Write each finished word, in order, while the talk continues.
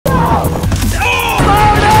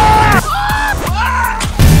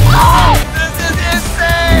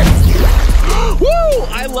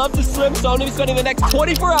spending the next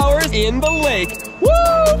 24 hours in the lake. Woo!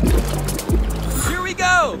 Here we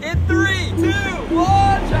go. In 3, 2,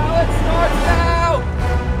 1. Challenge starts now.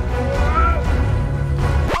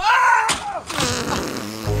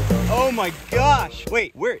 Oh my gosh.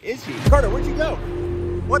 Wait, where is he? Carter, where'd you go?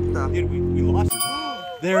 What the? Dude, we lost him.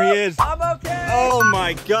 There he is. I'm okay. Oh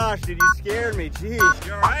my gosh, dude, you scared me. Jeez.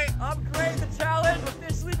 You all right? I'm great. The challenge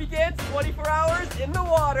officially begins. 24 hours in the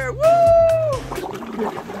water. Woo!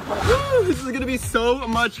 Woo! This is gonna be so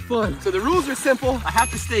much fun. So the rules are simple. I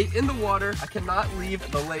have to stay in the water. I cannot leave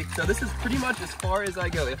the lake. So this is pretty much as far as I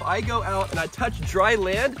go. If I go out and I touch dry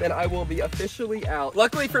land, then I will be officially out.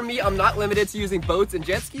 Luckily for me, I'm not limited to using boats and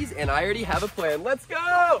jet skis, and I already have a plan. Let's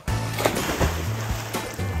go!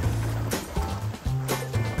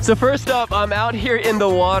 So first up, I'm out here in the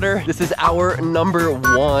water. This is hour number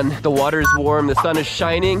 1. The water is warm, the sun is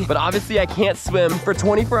shining, but obviously I can't swim for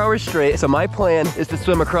 24 hours straight. So my plan is to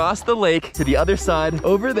swim across the lake to the other side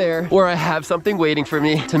over there, where I have something waiting for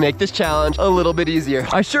me to make this challenge a little bit easier.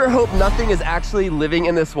 I sure hope nothing is actually living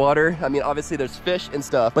in this water. I mean, obviously there's fish and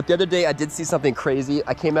stuff, but the other day I did see something crazy.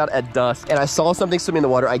 I came out at dusk and I saw something swimming in the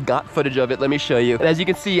water. I got footage of it. Let me show you. And as you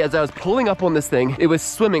can see, as I was pulling up on this thing, it was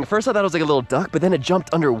swimming. First I thought it was like a little duck, but then it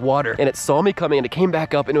jumped underwater and it saw me coming and it came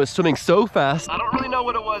back up and it was swimming so fast. I don't really know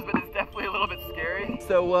what it was, but it's definitely a little bit scary.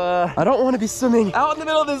 So I don't want to be swimming out in the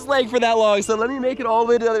middle of this lake for that long. So let me make it all the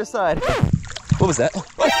way to the other side. What was that?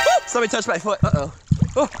 Somebody touched my foot. Uh-oh.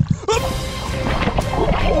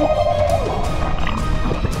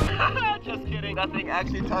 Just kidding. Nothing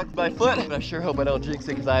actually touched my foot. But I sure hope I don't jinx it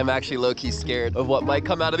because I am actually low-key scared of what might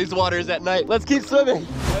come out of these waters at night. Let's keep swimming.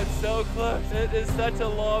 I'm so close. It is such a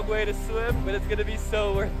long way to swim, but it's gonna be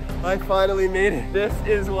so worth it. I finally made it. This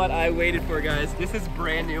is what I waited for, guys. This is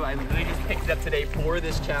brand new. I literally just picked it up today for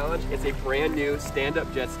this challenge. It's a brand new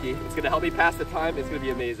stand-up jet ski. It's gonna help me pass the time. It's gonna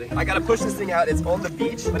be amazing. I gotta push this thing out. It's on the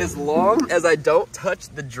beach, but as long as I don't touch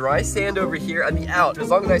the dry sand over here on the out, as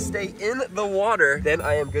long as I stay in the water, then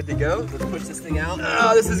I am good to go. Let's push this thing out.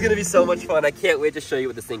 Oh, this is gonna be so much fun. I can't wait to show you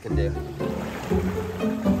what this thing can do.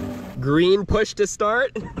 Green push to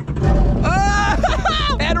start. Ah!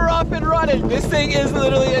 And we're off and running. This thing is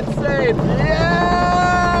literally insane.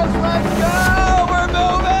 Yes, let's go. We're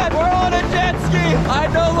moving. We're on a jet ski. I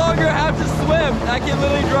no longer have to swim. I can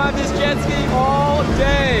literally drive this jet ski all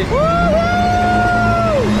day.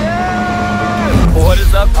 Woo-hoo! Yes! What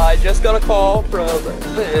is up? I just got a call from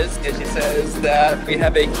Liz, and she says that we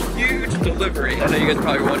have a huge delivery. I know you guys are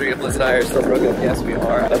probably wondering if Liz and I are still broken up. Yes, we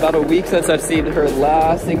are. About a week since I've seen her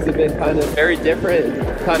last, things have been kind of very different,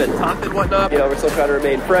 kind of tough and whatnot. You know, we're still trying to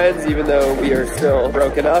remain friends, even though we are still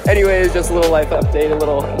broken up. Anyways, just a little life update, a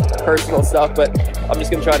little personal stuff, but I'm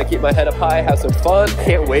just gonna try to keep my head up high, have some fun.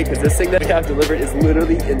 Can't wait, because this thing that we have delivered is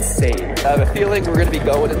literally insane. I have a feeling we're gonna be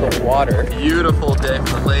going in the water. Beautiful day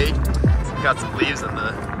from the lake. Got some leaves in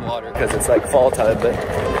the water because it's like fall time, but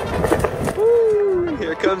woo,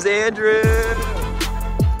 here comes Andrew.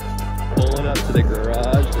 Pulling up to the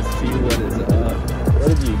garage to see what is up. What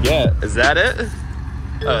did you get? Is that it?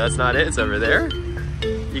 Oh, that's not it. It's over there.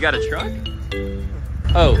 You got a truck?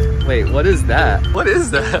 Oh, wait, what is that? What is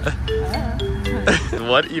that?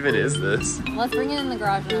 What even is this? Let's bring it in the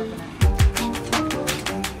garage and open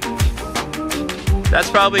it. That's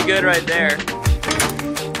probably good right there.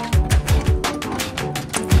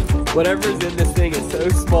 Whatever's in this thing is so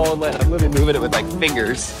small and light. I'm literally moving it with like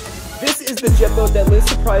fingers. This is the jet boat that Liz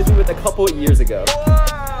surprised me with a couple of years ago.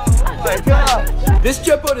 Oh my god! This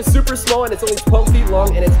jet boat is super small and it's only 12 feet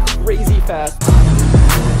long and it's crazy fast.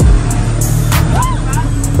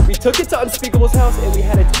 We took it to Unspeakable's house and we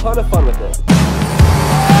had a ton of fun with it.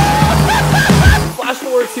 Flash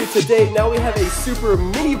forward to today, now we have a super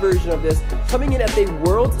mini version of this coming in at the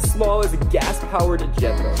world's smallest gas-powered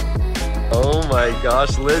jet boat. Oh my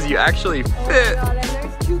gosh, Liz, you actually fit. Oh my god, and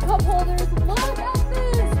there's 2 cup holders. Look at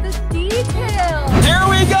this, the detail. Here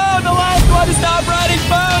we go, the last one to stop riding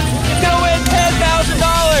boats. It's gonna win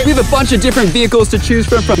 $10,000. We have a bunch of different vehicles to choose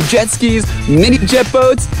from jet skis, mini jet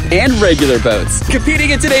boats, and regular boats.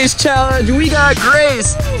 Competing in today's challenge, we got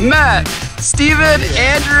Grace, Matt, Steven,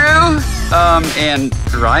 Andrew, and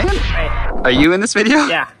Ryan? Are you in this video?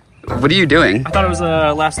 Yeah. What are you doing? I thought it was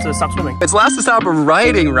last to stop swimming. It's last to stop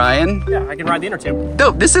riding, Ryan. Yeah, I can ride the inner tube.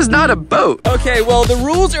 No, this is not a boat. Okay, well, the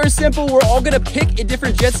rules are simple. We're all gonna pick a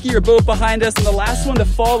different jet ski or boat behind us, and the last one to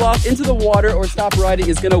fall off into the water or stop riding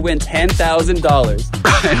is gonna win $10,000.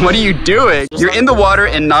 Ryan, what are you doing? You're in the water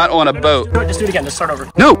and not on a boat. Just do it again, just start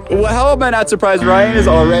over. No. Well, how am I not surprised? Ryan is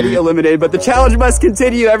already eliminated, but the challenge must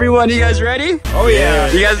continue. Everyone, you guys ready? Oh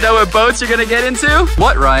yeah. You guys know what boats you're gonna get into?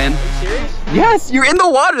 What, Ryan? Are you serious? Yes, you're in the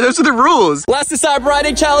water. those are the rules. Last to stop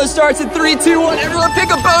riding challenge starts in 3, 2, 1. Everyone pick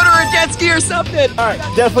a boat or a jet ski or something. All right,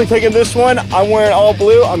 definitely taking this one. I'm wearing all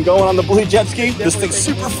blue. I'm going on the blue jet ski. This thing's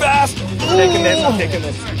super fast. Taking this, I'm taking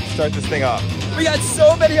this. Start this thing off. We got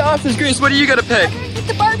so many options, Grace. What are you gonna pick? Get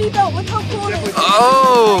the Barbie belt. Look how cool it is.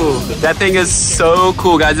 Oh, that thing is so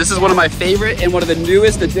cool, guys. This is one of my favorite and one of the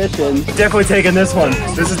newest additions. Definitely taking this one.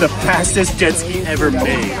 This is the fastest jet ski ever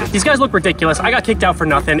made. These guys look ridiculous. I got kicked out for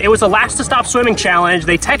nothing. It was the last to stop swimming challenge.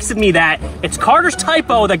 They texted me that. It's Carter's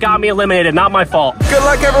typo that got me eliminated, not my fault. Good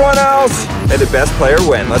luck, everyone else. May the best player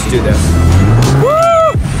win. Let's do this.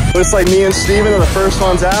 Woo! Looks like me and Steven are the first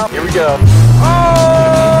ones out. Here we go.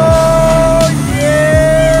 Oh,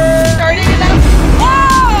 yeah! Starting it up.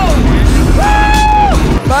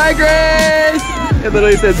 Whoa! Bye, Grace. It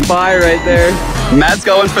literally says bye right there. Matt's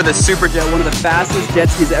going for the Super Jet, one of the fastest jet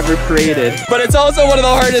skis ever created. But it's also one of the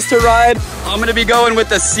hardest to ride. I'm gonna be going with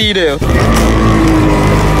the Sea-Doo.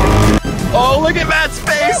 Oh, look at Matt's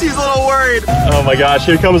face. He's a little worried. Oh my gosh,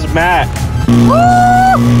 here comes Matt. Woo!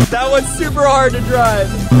 That one's super hard to drive.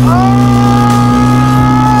 Oh!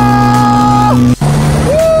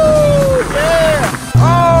 Woo! Yeah!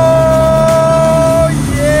 Oh,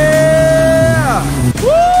 yeah!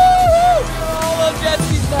 Woo! All of jet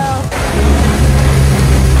skis now.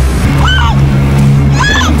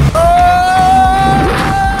 Oh!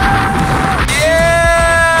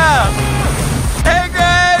 Yeah! Hey,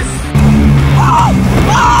 Grace!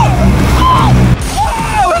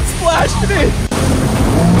 Oh, it splashed me!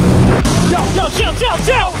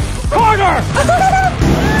 Chill! Carter!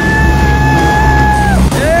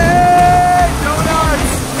 Hey,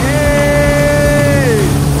 donuts! Hey!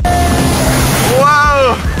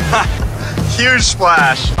 Whoa! Huge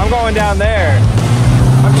splash. I'm going down there.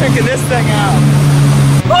 I'm checking this thing out.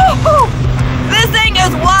 Woo! This thing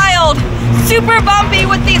is wild. Super bumpy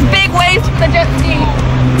with these big waves from the jet ski.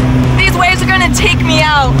 These waves are gonna take me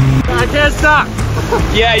out. I can't stop.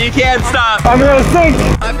 Yeah, you can't stop. I'm gonna sink.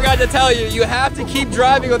 I forgot to tell you, you have to keep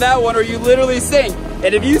driving with that one or you literally sink.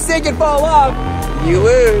 And if you sink and fall off, you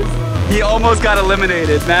lose. He almost got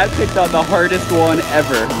eliminated. Matt picked out the hardest one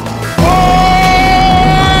ever.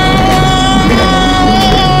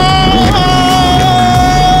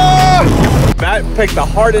 Matt picked the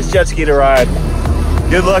hardest jet ski to ride.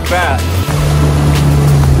 Good luck, Matt.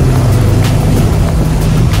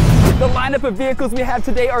 The lineup of vehicles we have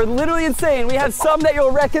today are literally insane. We have some that you'll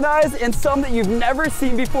recognize and some that you've never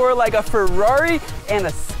seen before, like a Ferrari and a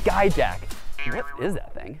Skyjack. What is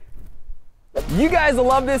that thing? You guys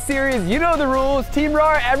love this series. You know the rules. Team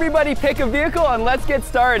RAR, everybody pick a vehicle and let's get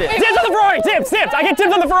started. Tips on the Ferrari! Tips! I get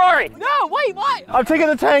tips on the Ferrari! No, wait, what? I'm taking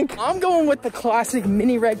the tank. I'm going with the classic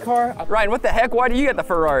mini red car. Ryan, what the heck? Why do you get the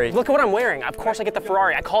Ferrari? Look at what I'm wearing. Of course I get the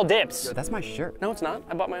Ferrari. I call dibs. That's my shirt. No, it's not.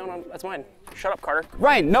 I bought my own. That's mine. Shut up, Carter.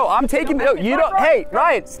 Ryan, no, I'm taking the, you don't, hey,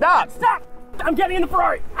 Ryan, stop. Stop! I'm getting in the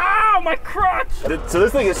Ferrari. Ow, my crotch! So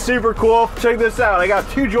this thing is super cool. Check this out. I got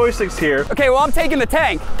 2 joysticks here. Okay, well, I'm taking the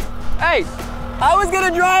tank. Hey, I was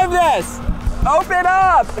gonna drive this. Open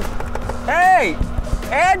up. Hey,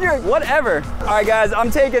 Andrew, whatever. All right, guys,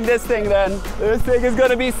 I'm taking this thing then. This thing is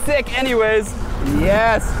gonna be sick anyways.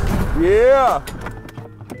 Yes, yeah.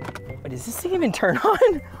 Wait, does this thing even turn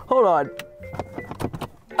on? Hold on.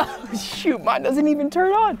 Oh, shoot, mine doesn't even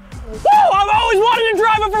turn on. Whoa, I've always wanted to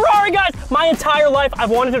drive a Ferrari, guys. My entire life, I've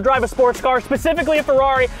wanted to drive a sports car, specifically a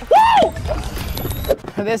Ferrari. Whoa!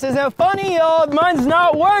 This isn't funny, y'all. Mine's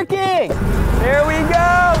not working. There we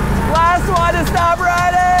go. Last one to stop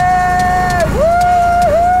riding.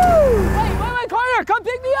 Woo-hoo! Wait, Carter, come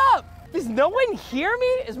pick me up. Does no one hear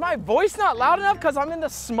me? Is my voice not loud enough because I'm in the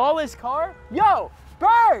smallest car? Yo,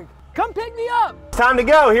 Berg, come pick me up. Time to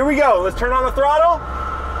go. Here we go. Let's turn on the throttle.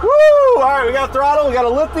 Woo! All right, we got throttle. We got to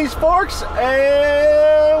lift these forks,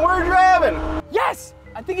 and we're driving. Yes,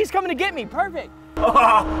 I think he's coming to get me. Perfect.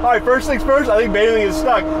 All right, first things first, I think Bailey is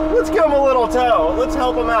stuck. Let's give him a little tow. Let's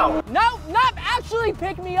help him out. No, not actually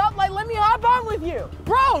pick me up. Like, let me hop on with you.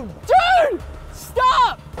 Bro, dude,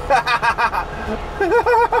 stop.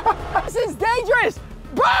 This is dangerous.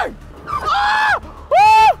 Bird. Ah!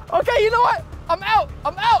 Ah! Okay, you know what? I'm out.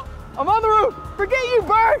 I'm on the roof. Forget you,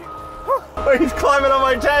 Bird. Oh, he's climbing on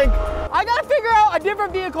my tank. I gotta figure out a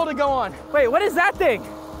different vehicle to go on. Wait, what is that thing?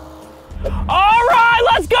 All right,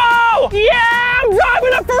 let's go! Yeah, I'm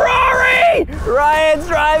driving a Ferrari! Ryan's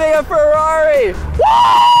driving a Ferrari.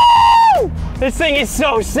 Woo! This thing is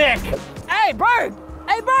so sick. Hey, Berg!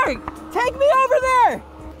 Hey, Berg! Take me over there!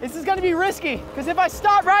 This is gonna be risky, because if I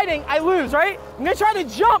stop riding, I lose, right? I'm gonna try to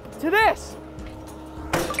jump to this.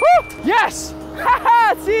 Woo! Yes!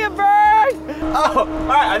 Haha! See you, Berg! Oh, all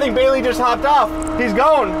right, I think Bailey just hopped off. He's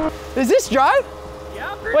going. Does this drive?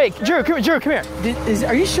 Yeah. Wait, Drew, come here.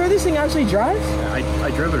 Are you sure this thing actually drives?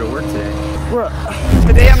 I drove it to work today.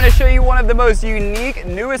 Today I'm going to show you one of the most unique,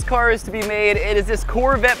 newest cars to be made. It is this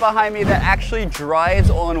Corvette behind me that actually drives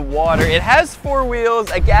on water. It has 4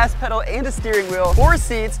 wheels, a gas pedal, and a steering wheel, 4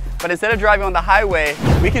 seats, but instead of driving on the highway,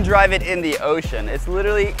 we can drive it in the ocean. It's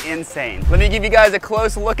literally insane. Let me give you guys a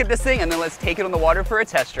close look at this thing, and then let's take it on the water for a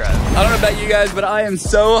test drive. I don't know about you guys, but I am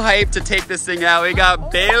so hyped to take this thing out. We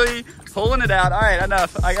got Bailey pulling it out. All right,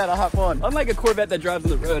 enough. I gotta hop on. Unlike a Corvette that drives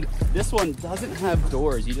on the road, this one doesn't have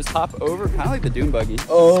doors. You just hop over, kind of like the dune buggy.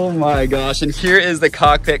 Oh my gosh, and here is the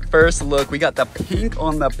cockpit. First look, we got the pink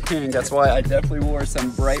on the pink. That's why I definitely wore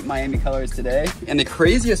some bright Miami colors today. And the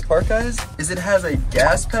craziest part, guys, is it has a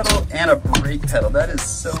gas pedal and a brake pedal. That is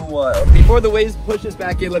so wild. Before the waves push us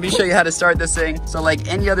back in, let me show you how to start this thing. So like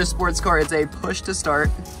any other sports car, it's a push to start.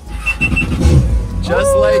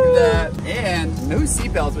 Just like that, and no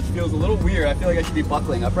seatbelts, which feels a little weird. I feel like I should be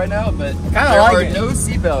buckling up right now, but there are no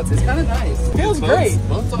seatbelts. It's kind of nice. Feels great.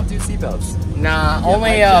 Boats don't do seatbelts. Nah,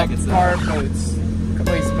 only car boats.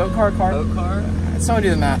 Wait, boat car? Boat car? Someone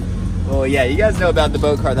do the math. Well, yeah, you guys know about the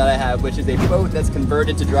boat car that I have, which is a boat that's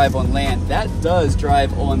converted to drive on land. That does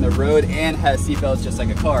drive on the road and has seatbelts just like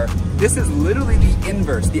a car. This is literally the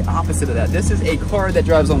inverse, the opposite of that. This is a car that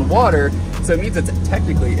drives on water, so it means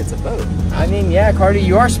technically it's a boat. I mean, yeah, Cardi,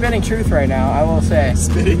 you are spinning truth right now, I will say.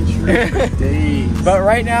 Spitting truth. Days. But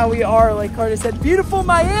right now we are, like Cardi said, beautiful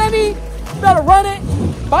Miami. We gotta run it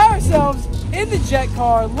by ourselves in the jet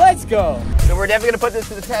car. Let's go. So we're definitely gonna put this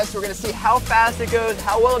to the test. We're gonna see how fast it goes,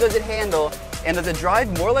 how well does it handle, and does it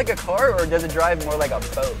drive more like a car or does it drive more like a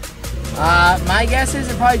boat? My guess is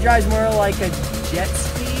it probably drives more like a jet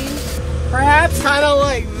ski, perhaps. Kind of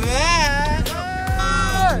like that.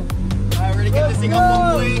 All right, we're gonna get this thing up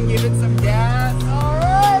on wing, give it some gas. All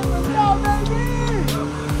right, let's go, baby.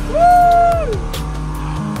 Woo!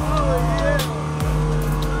 Oh, yeah.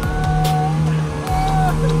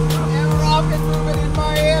 And rocket moving in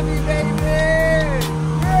Miami, baby.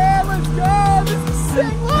 Yeah, let's go. This is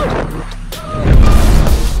sick. Look.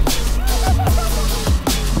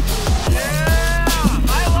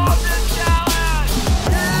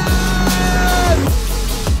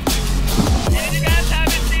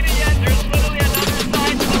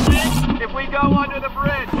 Go under the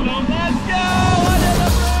bridge. So let's go under the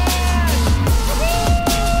bridge. I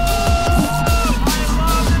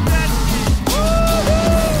love the jet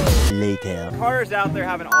ski. Later. Carter's out there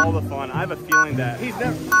having all the fun. I have a feeling that he's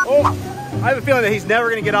never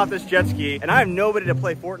gonna get off this jet ski, and I have nobody to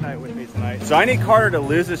play Fortnite with me tonight. So I need Carter to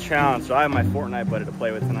lose this challenge, so I have my Fortnite buddy to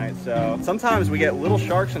play with tonight. So sometimes we get little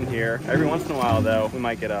sharks in here. Every once in a while, though, we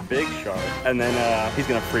might get a big shark, and then he's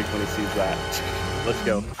gonna freak when he sees that. Let's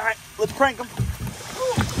go. All right, let's crank him.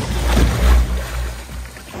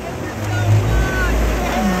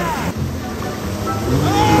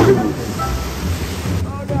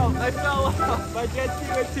 Oh no, I fell off. My jet ski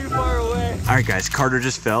went too far away. All right, guys, Carter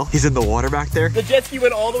just fell. He's in the water back there. The jet ski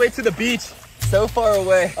went all the way to the beach. So far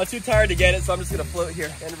away. I'm too tired to get it, so I'm just gonna float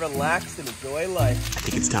here and relax and enjoy life. I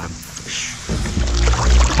think it's time.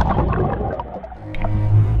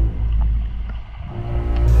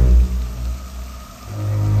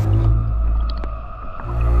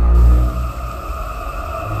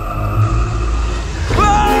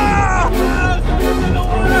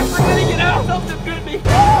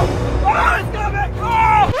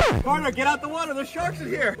 Carter, get out the water. There's sharks in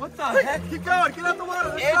here. What the heck? Keep going. Get out the water.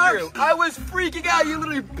 There's Andrew, sharks. I was freaking out. You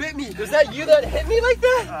literally bit me. Was that you that hit me like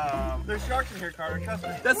that? There's sharks in here, Carter. Trust me.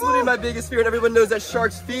 That's literally my biggest fear, and everyone knows that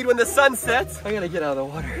sharks feed when the sun sets. I gotta get out of the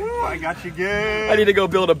water. I got you good. I need to go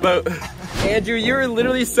build a boat. Andrew, you were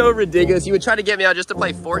literally so ridiculous. You would try to get me out just to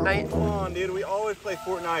play Fortnite. Come on, dude. We always play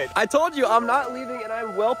Fortnite. I told you I'm not leaving, and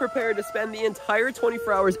I'm well prepared to spend the entire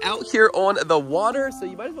 24 hours out here on the water. So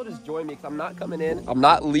you might as well just join me, because I'm not coming in. I'm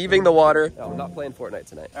not leaving the water. No, I'm not playing Fortnite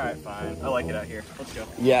tonight. All right, fine. I like it out here. Let's go.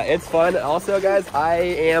 Yeah, it's fun. Also, guys, I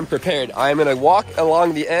am prepared. I'm gonna walk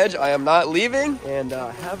along the edge. I am not leaving, and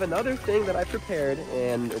have another thing that I prepared,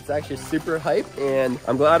 and it's actually super hype, and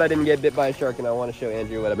I'm glad I didn't get bit by a shark, and I want to show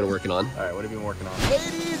Andrew what I've been working on. All right, what have you been working on?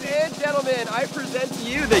 Ladies and gentlemen, I present to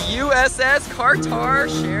you the USS Carter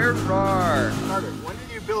Sherrar. Carter, when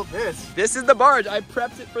did you build this? This is the barge. I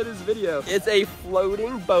prepped it for this video. It's a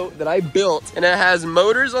floating boat that I built, and it has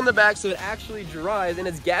motors on the back so it actually drives, and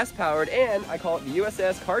it's gas powered, and I call it the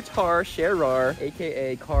USS Carter Sherrar,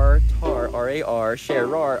 aka Carter, R-A-R,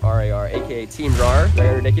 Sherrar, R-A-R, aka Team RAR.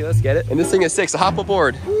 Very ridiculous, get it? And this thing is sick, so hop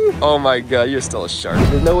aboard. Woo. Oh my God, you're still a shark.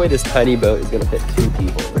 There's no way this tiny boat is gonna fit 2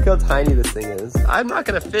 people. Look how tiny this thing is. I'm not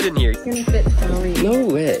gonna fit in here. You're gonna fit Howie. No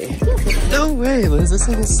way. No way, Liz, this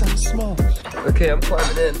thing is so small. Okay, I'm climbing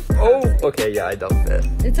it in. Oh, okay, yeah, I don't fit.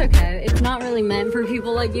 It's okay. It's not really meant for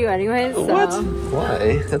people like you anyways, so. What?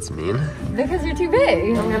 Why? That's mean. Because you're too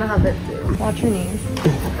big. I'm gonna have it too. Watch your knees.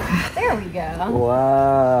 There we go.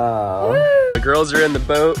 Wow. Woo. The girls are in the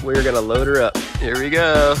boat. We're gonna load her up. Here we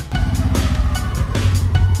go.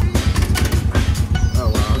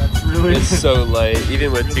 Oh wow, that's really. It's so light,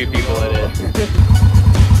 even with 2 people in it.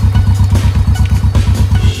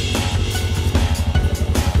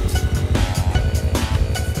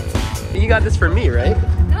 You got this for me, right?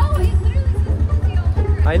 No, he literally says Lizzie all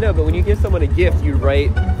over it. I know, but when you give someone a gift, you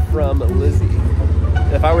write from Lizzie.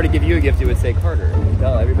 If I were to give you a gift, it would say Carter.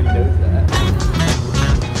 Duh, everybody knows that.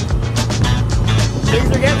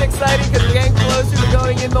 Things are getting exciting because we're getting closer to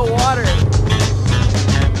going in the water.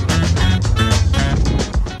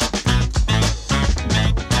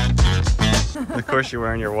 Of course you're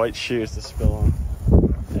wearing your white shoes to spill them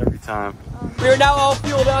every time. We are now all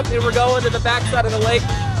fueled up and we're going to the backside of the lake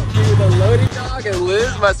to the loading dock, and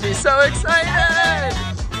Liz must be so excited!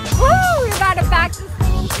 Woo! We're about to back this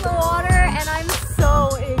thing into the water, and I'm so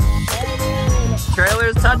excited.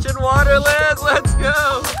 Trailer's touching water, Liz, let's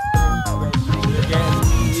go! We're getting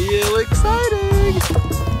real exciting!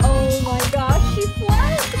 Oh my gosh, she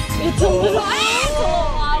flexed. It's a little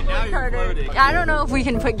awkward, Carter. I don't know if we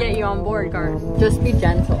can get you on board, Carter. Just be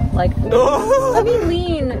gentle. Like, let me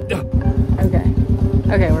lean. Okay.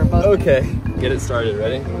 Okay, we're both. Okay, get it started,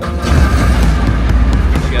 ready?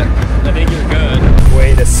 Okay, I think you're good.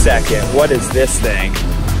 Wait a second, what is this thing?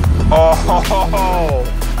 Oh,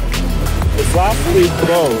 this last week's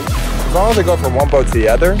boat. As long as I go from one boat to the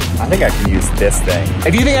other, I think I can use this thing.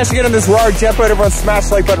 If you think I should get on this raw jet boat, everyone smash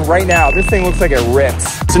the like button right now. This thing looks like it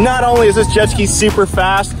rips. So not only is this jet ski super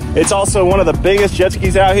fast, it's also one of the biggest jet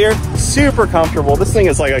skis out here. Super comfortable. This thing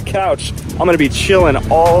is like a couch. I'm gonna be chilling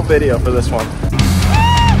all video for this one.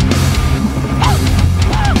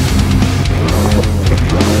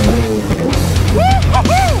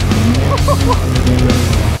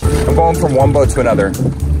 I'm going from one boat to another.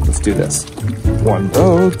 Let's do this. One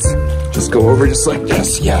boat. Just go over just like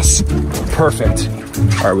this. Yes. Perfect.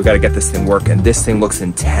 All right, we got to get this thing working. This thing looks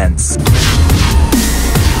intense.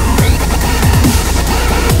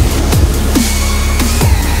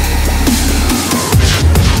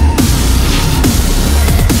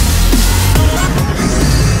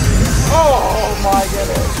 Oh my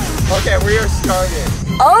goodness. Okay, we are starting.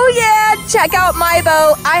 Oh yeah, check out my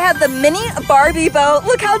boat. I have the mini Barbie boat.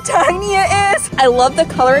 Look how tiny it is. I love the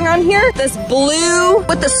coloring on here. This blue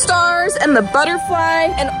with the stars and the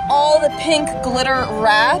butterfly and all the pink glitter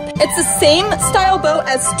wrap. It's the same style boat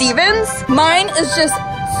as Steven's. Mine is just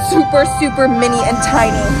super, super mini and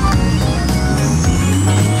tiny.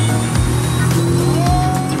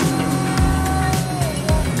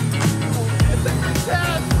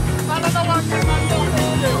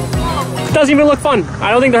 Doesn't even look fun. I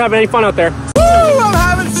don't think they're having any fun out there. Woo! I'm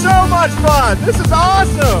having so much fun. This is awesome.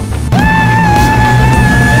 This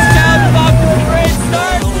challenge is off to a great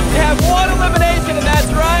start. We have one elimination, and that's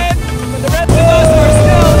Ryan. But the rest of us are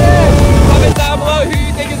still in. Comment down below who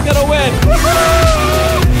you think is gonna win.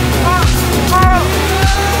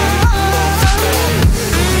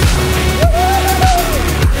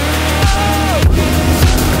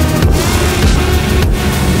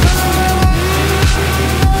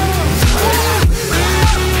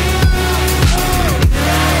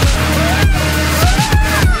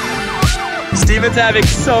 Steven's having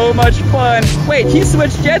so much fun. Wait, he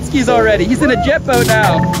switched jet skis already. He's in a jet boat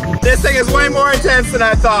now. This thing is way more intense than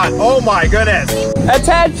I thought. Oh my goodness.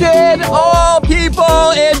 Attention, all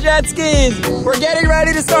people in jet skis. We're getting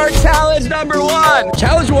ready to start challenge number 1.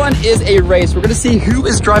 Challenge 1 is a race. We're gonna see who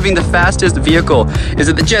is driving the fastest vehicle. Is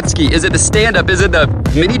it the jet ski? Is it the stand-up? Is it the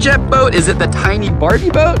mini jet boat? Is it the tiny Barbie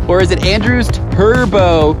boat? Or is it Andrew's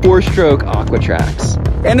turbo 4-stroke aqua tracks?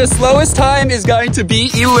 And the slowest time is going to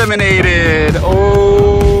be eliminated.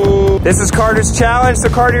 Oh. This is Carter's challenge, so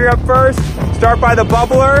Carter, you're up first. Start by the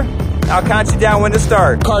bubbler. I'll count you down when to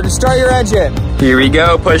start. Carter, start your engine. Here we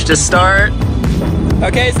go, push to start.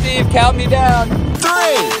 Okay, Steve, count me down. 3, 2,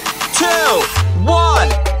 1,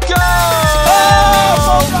 go! Oh,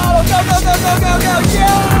 full throttle, go, go, go, go, go, go,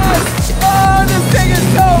 yes! Oh, this thing is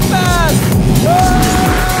so fast! Oh.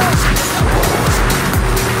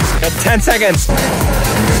 That's 10 seconds.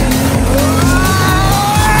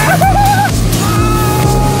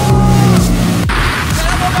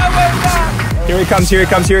 Here he comes, here he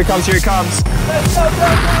comes, here he comes, here he comes. Let's go, go, go, go!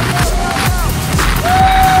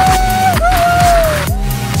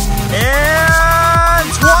 And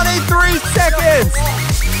 23 seconds.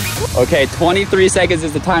 Okay, 23 seconds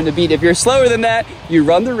is the time to beat. If you're slower than that, you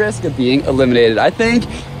run the risk of being eliminated. I think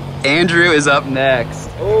Andrew is up next.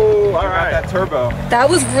 Oh, all right. That turbo. That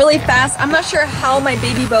was really fast. I'm not sure how my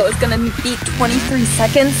baby boat is gonna beat 23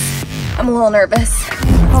 seconds. I'm a little nervous.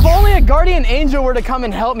 If only a guardian angel were to come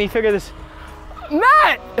and help me figure this.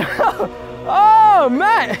 Matt! Oh,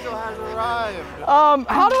 Matt! Angel has arrived.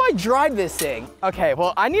 How do I drive this thing? Okay,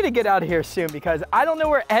 well, I need to get out of here soon because I don't know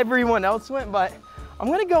where everyone else went, but I'm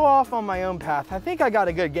gonna go off on my own path. I think I got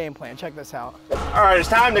a good game plan. Check this out. All right, it's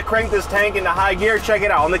time to crank this tank into high gear. Check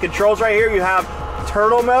it out. On the controls right here, you have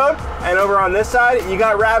turtle mode, and over on this side, you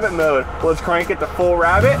got rabbit mode. Let's crank it to full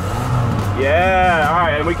rabbit. Yeah, all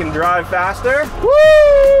right, and we can drive faster.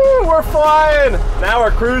 Woo! We're flying. Now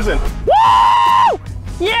we're cruising. Woo!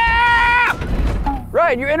 Yeah!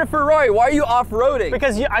 Ryan, you're in a Ferrari. Why are you off-roading?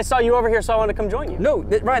 Because I saw you over here, so I wanted to come join you. No,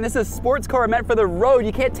 Ryan, this is a sports car meant for the road.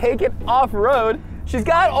 You can't take it off-road. She's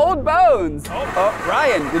got old bones. Oh,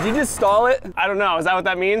 Ryan, did you just stall it? I don't know, is that what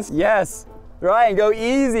that means? Yes. Ryan, go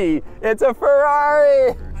easy. It's a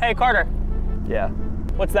Ferrari. Hey, Carter. Yeah.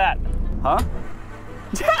 What's that? Huh?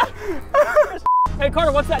 Hey,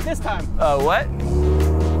 Carter, what's that this time? What?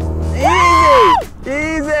 Easy!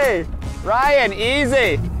 Easy! Ryan,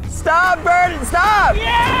 easy! Stop, Bert! Stop!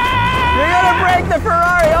 Yeah! You're gonna break the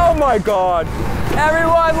Ferrari! Oh my God!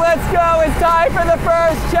 Everyone, let's go! It's time for the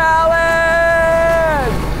first challenge!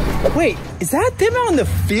 Wait, is that them out in the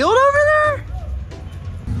field over there?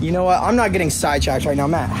 You know what? I'm not getting sidetracked right now,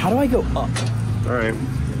 Matt. How do I go up? All right,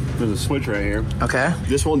 there's a switch right here. Okay.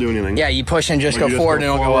 This won't do anything. Yeah, you push and just go forward and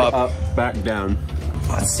it'll go up. Back, down.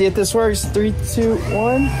 Let's see if this works. 3, 2,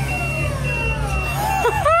 1.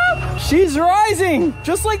 She's rising,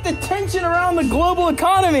 just like the tension around the global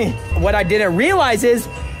economy. What I didn't realize is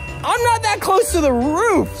I'm not that close to the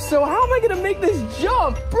roof. So how am I gonna make this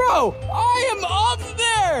jump? Bro, I am up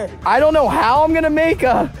there. I don't know how I'm gonna make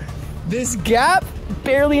this gap,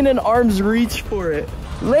 barely in an arm's reach for it.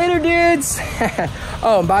 Later, dudes.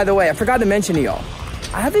 Oh, and by the way, I forgot to mention to y'all,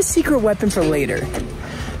 I have a secret weapon for later.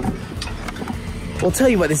 We'll tell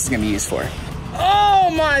you what this is gonna be used for. Oh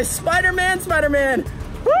my, Spider-Man.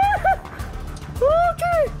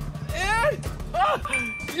 Okay, and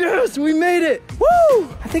yes, we made it. Woo!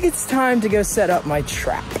 I think it's time to go set up my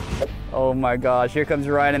trap. Oh my gosh, here comes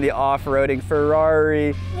Ryan in the off-roading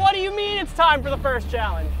Ferrari. What do you mean it's time for the first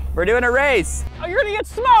challenge? We're doing a race. Oh, you're gonna get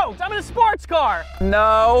smoked. I'm in a sports car.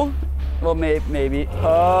 No. Well, maybe.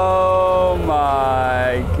 Oh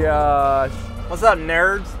my gosh. What's up,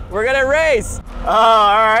 nerds? We're gonna race. Oh,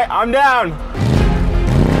 all right, I'm down.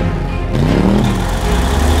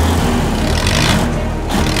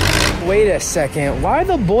 Wait a second, why are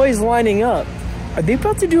the boys lining up? Are they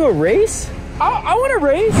about to do a race? I want to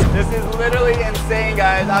race. This is literally insane,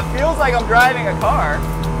 guys. It feels like I'm driving a car.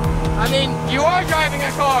 I mean, you are driving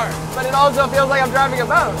a car. But it also feels like I'm driving a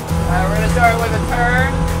boat. We're gonna start with a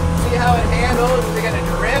turn, see how it handles. Is it gonna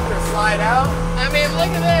drift or slide out? I mean,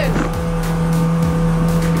 look at this.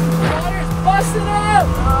 The water's busting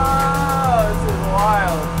up. Oh, this is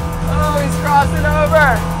wild. Oh, he's crossing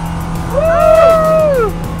over.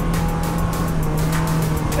 Woo!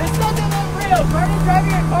 This doesn't look real. Carter's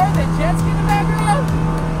driving a car with a jet ski in the background.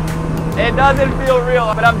 It doesn't feel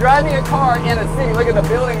real, but I'm driving a car in a city. Look at the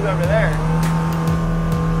buildings over there.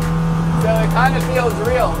 So it kind of feels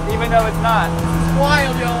real, even though it's not. It's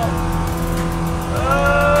wild, y'all.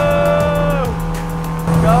 Oh!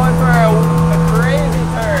 Going for a crazy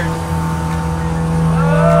turn.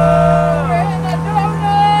 Oh! We're in the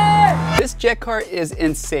donut! This jet car is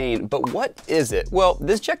insane, but what is it? Well,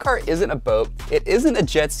 this jet car isn't a boat, it isn't a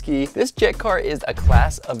jet ski, this jet car is a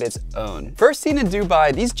class of its own. First seen in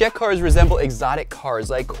Dubai, these jet cars resemble exotic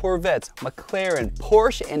cars like Corvettes, McLaren,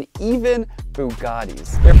 Porsche, and even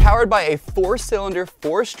Bugattis. They're powered by a 4-cylinder,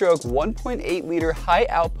 4-stroke, 1.8-liter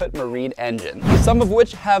high-output marine engine, some of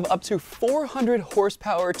which have up to 400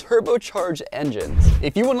 horsepower turbocharged engines.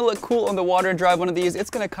 If you want to look cool on the water and drive one of these, it's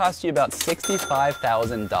going to cost you about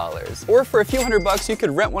 $65,000. Or for a few $100, you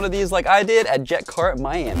could rent one of these like I did at Jet Car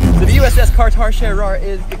Miami. So the USS Qatar Sherar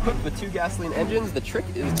is equipped with 2 gasoline engines. The trick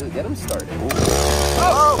is to get them started.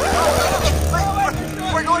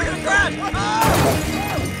 We're going to crash.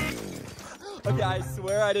 Okay, I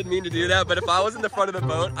swear I didn't mean to do that, but if I was in the front of the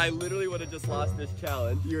boat, I literally would have just lost this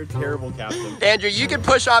challenge. You're a terrible captain. Andrew, you can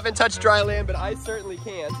push off and touch dry land, but I certainly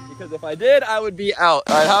can't, because if I did, I would be out.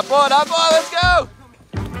 All right, hop on, let's go.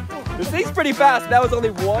 This thing's pretty fast. That was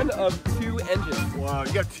only one of 2 engines. Wow,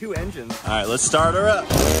 you got 2 engines. All right, let's start her up.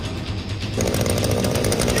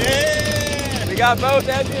 Yeah! We got both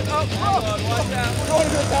engines. Oh, Hold on, watch out. We're going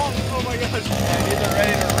to the top. Oh my gosh. yeah, these are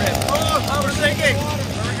ready to rip. Oh, we're sinking. Where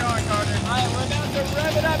are we going, Carter? All right, we're about to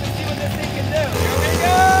rev it up and see what this thing can do. Here we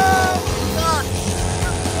go.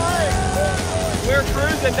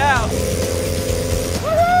 moving now.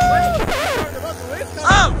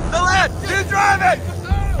 Oh, the land! He's driving!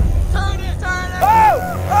 Turn it! Oh!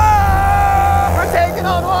 Oh! We're taking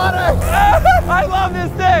on water! I love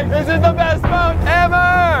this thing! This is the best boat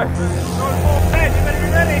ever!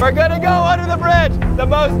 We're gonna go under the bridge! The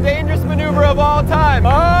most dangerous maneuver of all time!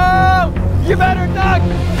 Oh! You better duck!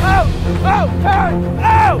 Oh! Oh! Turn!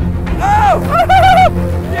 Oh! Oh!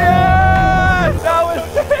 Yes! That was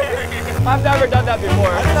sick! I've never done that before.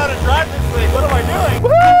 I don't know how to drive this thing. What am I doing? Woo!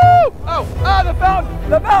 Oh! Oh! The fountain!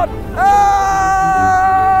 The fountain! Oh!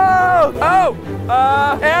 Oh!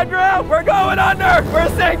 Andrew, we're going under! We're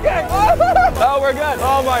sinking! Oh, we're good.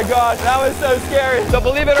 Oh my gosh, that was so scary. So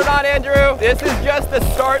believe it or not, Andrew, this is just the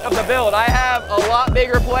start of the build. I have a lot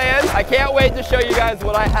bigger plans. I can't wait to show you guys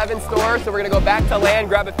what I have in store. So we're gonna go back to land,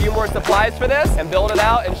 grab a few more supplies for this, and build it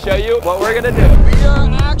out and show you what we're gonna do. We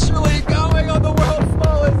are actually going on the world's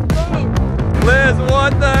smallest boat. Liz,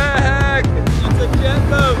 what the heck? It's a jet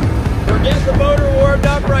boat. We're getting the motor warmed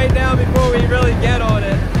up right now before we really get on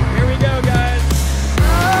it. Here we go, guys.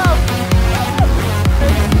 Oh!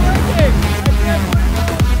 It's working! I can't believe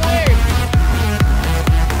it's insane!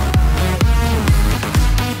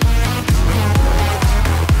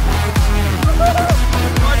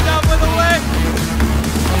 Watch out for the wind!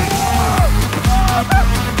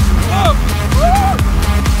 Oh!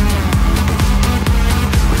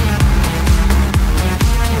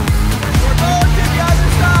 We're going to the other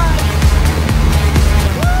side!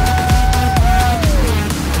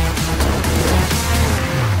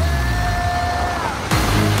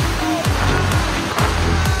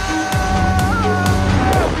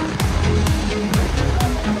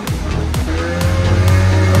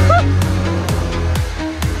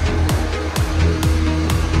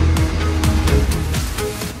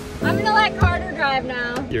 I'm gonna let Carter drive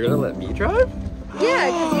now. You're gonna let me drive? Yeah,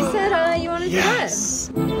 because you said you wanted to drive.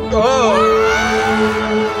 Oh!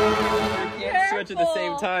 We can't switch at the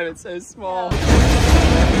same time, it's so small. Okay,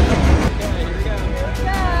 here we go.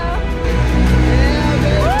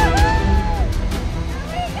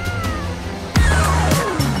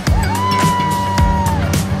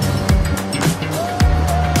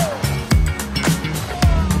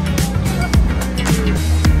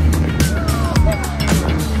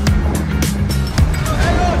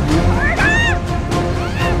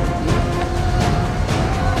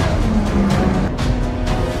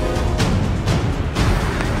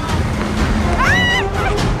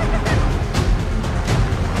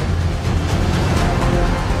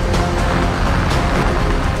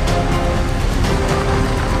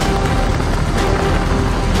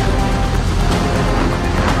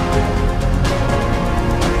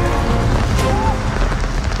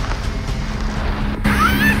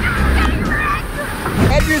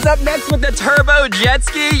 Andrew's up next with the turbo jet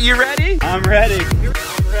ski. You ready? I'm ready.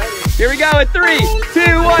 Here we go in 3,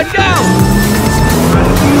 2, 1, go!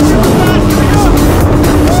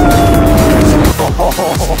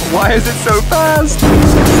 Oh, why is it so fast?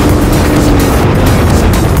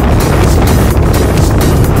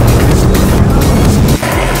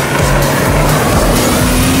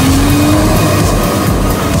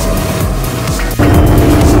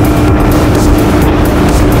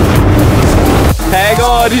 Hang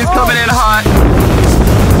on, he's coming in hot.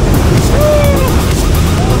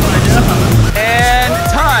 And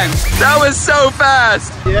time. That was so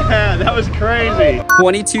fast. Yeah, that was crazy.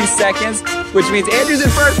 22 seconds, which means Andrew's in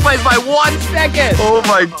first place by 1 second. Oh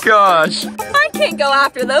my gosh. I can't go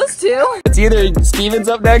after those two. It's either Steven's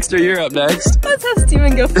up next or you're up next. Let's have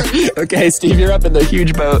Steven go first. Okay, Steve, you're up in the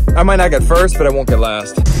huge boat. I might not get first, but I won't get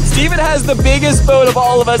last. Steven has the biggest boat of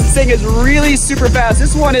all of us. This thing is really super fast.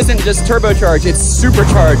 This one isn't just turbocharged, it's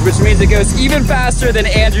supercharged, which means it goes even faster than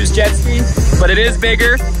Andrew's jet ski, but it is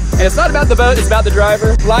bigger. And it's not about the boat, it's about the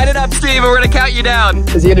driver. Line it up, Steve, and we're gonna count you down.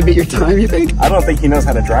 Is he gonna beat your time, you think? I don't think he knows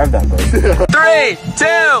how to drive that boat. 3,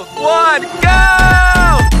 2, 1, go!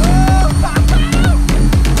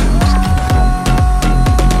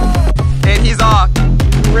 And he's off.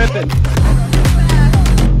 Ripping.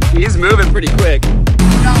 He's moving pretty quick.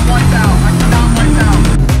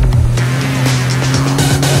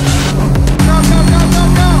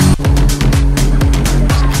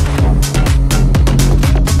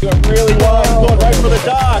 Really well. Going right for the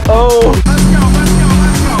dock. Oh. Let's go.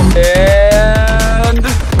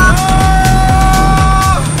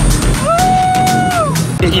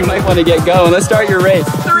 And you might want to get going. Let's start your race.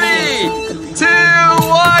 3, 2,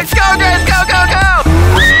 1, go, guys, go, go, go!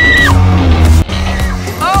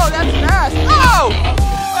 Oh, that's fast. Oh!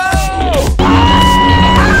 Oh!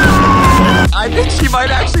 I think she might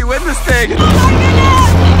actually win this thing.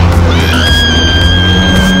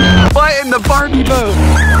 But in the Barbie boat.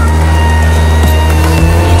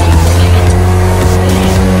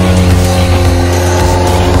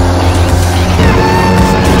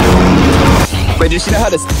 Wait, does she know how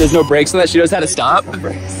to, there's no brakes on that? She knows how to stop?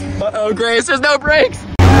 Uh-oh, Grace, there's no brakes.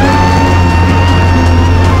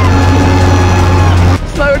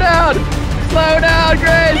 Slow down,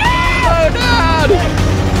 Grace, slow down.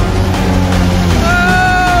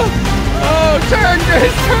 Oh, turn,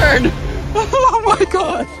 Grace, turn. Oh my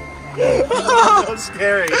God. So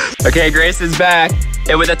scary. Okay, Grace is back.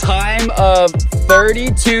 And with a time of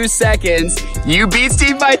 32 seconds, you beat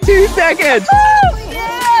Steve by 2 seconds.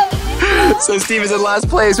 So Steve is in last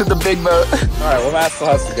place with the big boat. All right, well, Matt still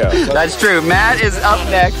has to go. That's true. Matt is up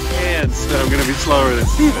next. And so I'm gonna be slower than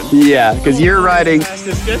Steven. Yeah, because you're riding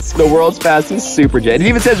the world's fastest superjet. It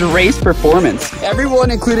even says race performance. Everyone,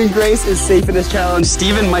 including Grace, is safe in this challenge.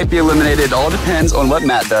 Steven might be eliminated. It all depends on what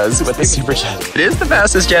Matt does with the superjet. It is the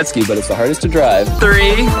fastest jet ski, but it's the hardest to drive.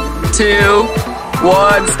 3, 2,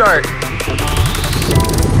 1, start.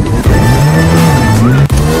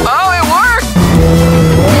 Oh, it worked!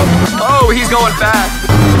 Oh, he's going fast.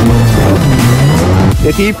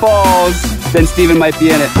 If he falls, then Steven might be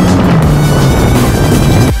in it.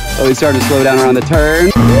 Oh, he's starting to slow down around the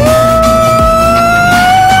turn.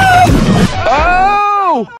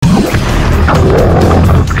 Oh!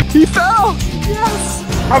 He fell! Yes!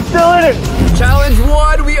 I'm still in it. Challenge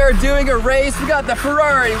 1, we are doing a race. We got the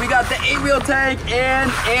Ferrari, we got the 8-wheel tank,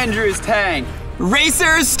 and Andrew's tank.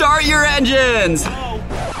 Racers, start your engines!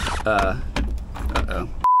 Uh-oh.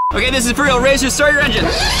 Okay, this is for real. Racers, start your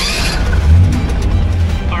engines.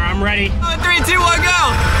 All right, I'm ready. 3, 2, 1, go!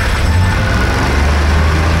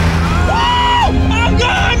 I'm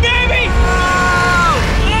going, baby!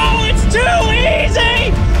 Oh, it's too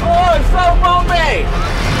easy! Oh, it's so bumpy.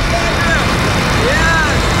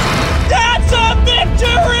 Yes! That's a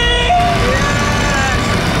victory!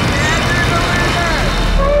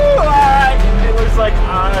 All right. It looks like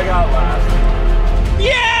I got last.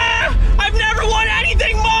 Yeah! I've never won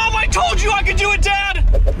anything, Mom! I told you I could do it, Dad!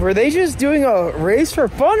 Were they just doing a race for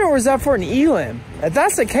fun, or was that for an elim? If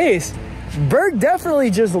that's the case, Berg definitely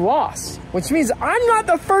just lost, which means I'm not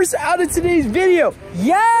the first out of today's video.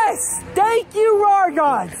 Yes! Thank you,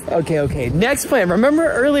 Rargods! Okay, next plan. Remember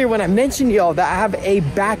earlier when I mentioned y'all that I have a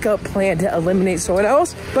backup plan to eliminate someone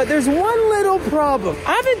else? But there's one little problem.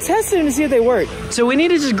 I've been testing them to see if they work. So we need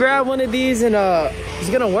to just grab one of these and it's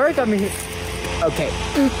gonna work? I mean, okay.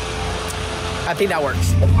 I think that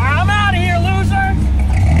works. I'm out of here, loser!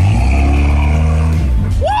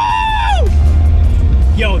 Woo!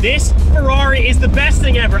 Yo, this Ferrari is the best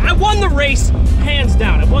thing ever. I won the race, hands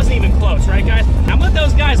down. It wasn't even close, right, guys? I'm gonna let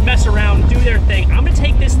those guys mess around, do their thing. I'm gonna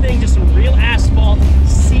take this thing to some real asphalt,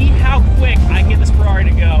 see how quick I can get this Ferrari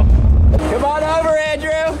to go. Come on over,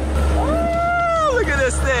 Andrew. Oh, look at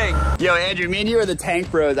this thing. Yo, Andrew, me and you are the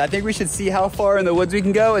tank bros. I think we should see how far in the woods we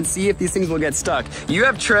can go and see if these things will get stuck. You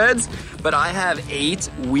have treads, but I have 8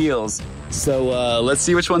 wheels. So let's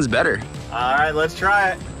see which one's better. All right, let's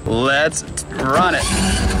try it. Let's run it.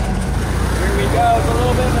 Here we go. It's a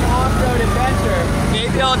little bit of an off-road adventure.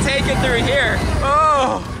 Maybe I'll take it through here.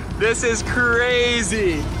 Oh, this is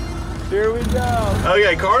crazy. Here we go.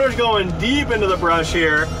 Okay, Carter's going deep into the brush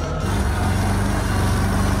here.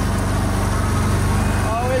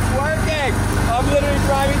 Oh, it's working. I'm literally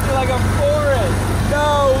driving through like a forest.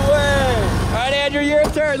 No way. All right, Andrew, your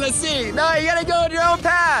turn. Let's see. No, you gotta go on your own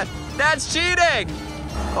path. That's cheating.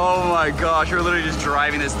 Oh my gosh, we're literally just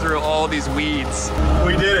driving this through all these weeds.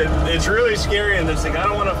 We did it. It's really scary in this thing. I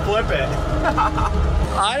don't want to flip it.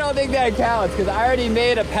 I don't think that counts because I already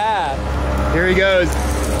made a path. Here he goes.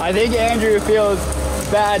 I think Andrew feels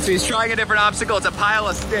bad, so he's trying a different obstacle. It's a pile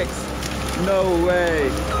of sticks. No way.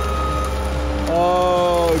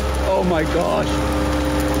 Oh my gosh.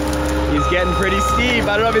 He's getting pretty steep.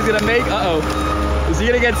 I don't know if he's gonna make, uh-oh. Is he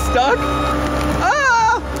gonna get stuck?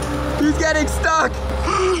 Ah! He's getting stuck.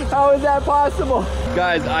 How is that possible?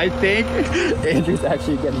 Guys, I think Andrew's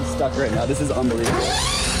actually getting stuck right now. This is unbelievable.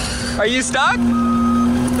 Are you stuck?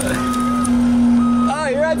 Oh,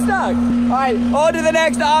 you're unstuck. All right, on to the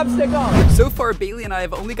next obstacle. So far, Bailey and I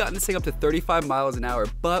have only gotten this thing up to 35 miles an hour,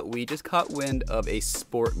 but we just caught wind of a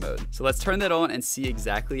sport mode. So let's turn that on and see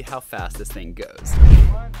exactly how fast this thing goes.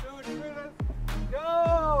 1, 2, 3, let's go.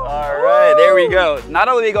 All right, there we go. Not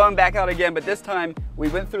only are we going back out again, but this time we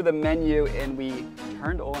went through the menu and we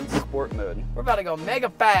turned on sport mode. We're about to go mega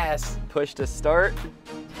fast. Push to start.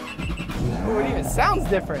 Ooh, it even sounds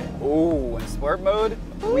different. Ooh, in sport mode,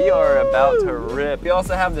 we are about to rip. We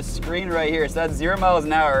also have the screen right here, so that's 0 miles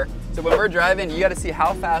an hour. So when we're driving, you gotta see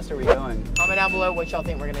how fast are we going. Comment down below what y'all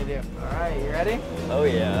think we're gonna do. All right, you ready? Oh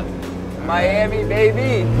yeah. Miami,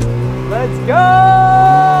 baby. Let's go!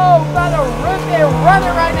 We're about to rip it and run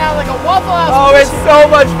it right now like a Waffle House. Oh, it's so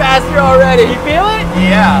much faster already. You feel it?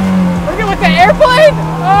 Yeah. Look at what like an airplane?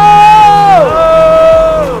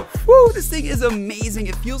 Oh! Woo, this thing is amazing.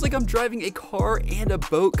 It feels like I'm driving a car and a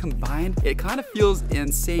boat combined. It kind of feels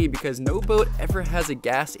insane because no boat ever has a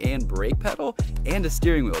gas and brake pedal and a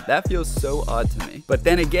steering wheel. That feels so odd to me. But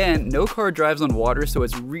then again, no car drives on water, so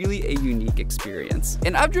it's really a unique experience.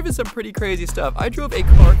 And I've driven some pretty crazy stuff. I drove a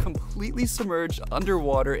car completely submerged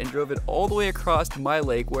underwater and drove it all the way across my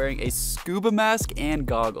lake wearing a scuba mask and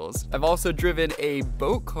goggles. I've also driven a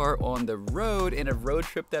boat car on the road in a road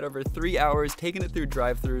trip that over 3 hours, taken it through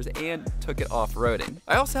drive-thrus and took it off-roading.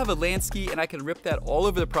 I also have a land ski and I can rip that all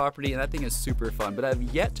over the property, and that thing is super fun, but I've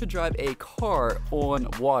yet to drive a car on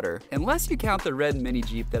water, unless you count the red mini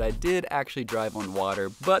Jeep that I did actually drive on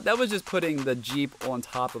water, but that was just putting the Jeep on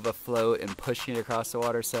top of a float and pushing it across the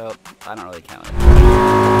water, so I don't really count it. So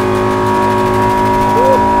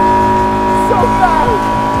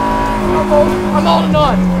fast! I'm holding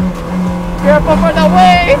on. Careful for the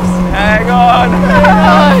waves! Hang on. Hang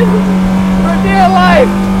on! For dear life!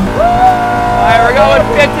 All right, we're going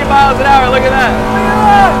 50 miles an hour. Look at that. Look at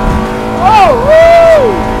that! Oh, woo!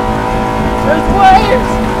 There's waves!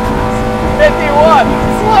 51.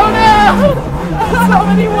 Slow down! There's so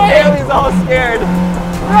many waves! Haley's all scared.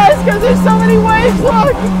 Guys, because there's so many waves,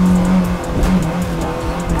 look!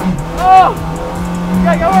 Oh! You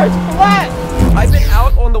gotta go where it's flat! I've been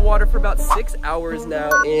out on the water for about 6 hours now,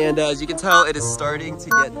 and as you can tell, it is starting to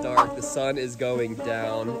get dark. The sun is going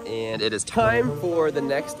down, and it is time for the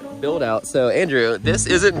next build out. So Andrew, this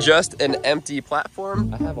isn't just an empty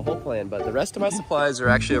platform. I have a whole plan, but the rest of my supplies are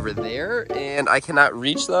actually over there, and I cannot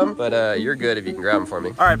reach them, but you're good if you can grab them for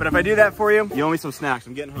me. All right, but if I do that for you, you owe me some snacks.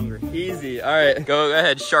 I'm getting hungry. Easy. All right, go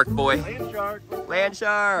ahead, shark boy. Land shark. Land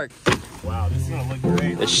shark. Wow, this is gonna look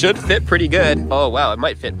great. It should fit pretty good. Oh wow, it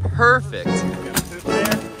might fit perfect. There,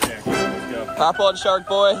 let's go. Hop on, shark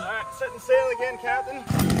boy. All right, setting sail again, Captain.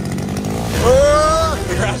 Oh,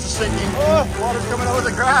 the grass is sinking. Oh, water's coming over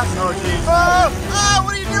the grass. Oh, geez. Oh,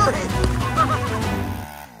 what are you doing?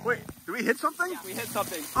 Wait, did we hit something? Yeah, we hit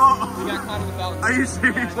something. Oh, We got caught in the belt. are you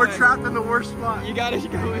serious? We're trapped in the worst spot. You gotta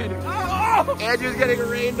go in. Oh! Andrew's getting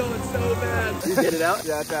rained on so bad. You get it out?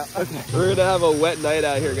 Yeah, it's out. Okay. We're gonna have a wet night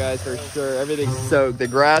out here, guys, for sure. Everything's soaked. The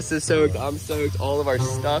grass is soaked. I'm soaked. All of our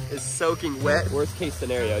stuff is soaking wet. Worst case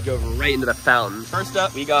scenario, I drove right into the fountain. First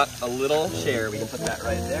up, we got a little chair. We can put that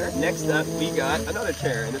right there. Next up, we got another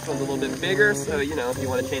chair, and this one's a little bit bigger, so you know, if you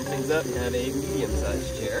want to change things up, have a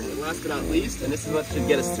medium-sized chair. And last but not least, and this is what should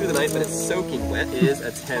get us through the night, but it's soaking wet, is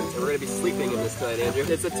a tent. So we're gonna be sleeping in this tonight, Andrew.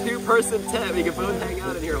 It's a 2-person tent. We can both hang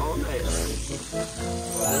out in here all night.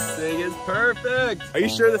 This thing is perfect. Are you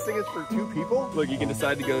sure this thing is for 2 people? Look, you can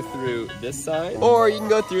decide to go through this side, or you can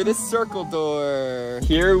go through this circle door.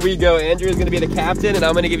 Here we go. Andrew is gonna be the captain, and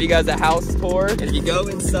I'm gonna give you guys a house tour. And if you go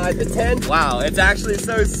inside the tent, wow, it's actually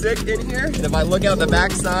so sick in here. And if I look out the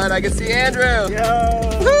back side, I can see Andrew.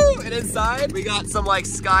 Yo! Woo! And inside, we got some like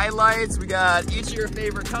skylights. We got each of your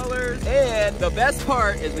favorite colors. And the best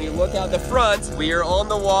part is when you look out the front, we are on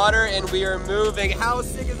the water and we are moving. How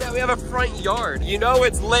sick is that? We have a front yard. You know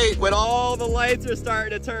it's late when all the lights are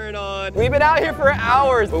starting to turn on. We've been out here for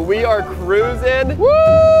hours, but we are cruising.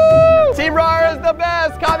 Woo! Team RAR is the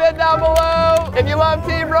best. Comment down below if you love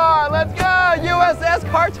Team RAR. Let's go. USS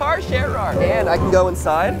Kartar Sharar. And I can go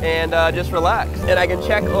inside and just relax. And I can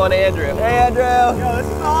check on Andrew. Hey, Andrew. Yo, this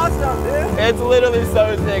is awesome, dude. It's literally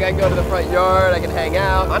so sick. I can go to the front yard. I can hang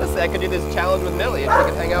out. Honestly, I could do this challenge with Millie and she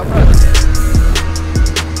can hang out front.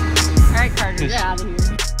 All right, Carter, get out of here.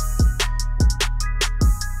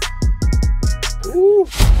 Ooh.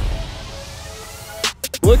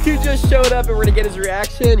 Look who just showed up and we're gonna get his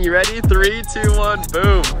reaction. You ready? 3, 2, 1,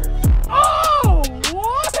 boom. Oh,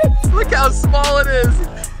 what? Look how small it is.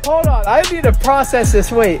 Hold on, I need to process this.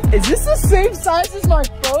 Wait, is this the same size as my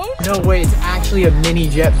phone? No way, it's actually a mini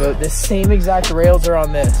jet boat. The same exact rails are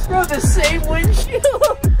on this. Bro, the same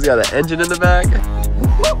windshield. It's got an engine in the back.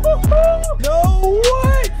 No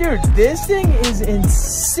way! Dude, this thing is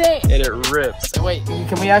insane. And it rips. Wait,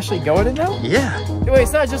 can we actually go in it now? Yeah. Wait,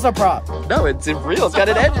 it's not just a prop. No, it's real. It's got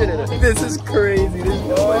an engine in it. This is crazy. There's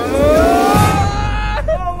no way.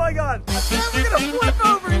 Oh my God. We're gonna flip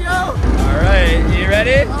over, yo! All right, you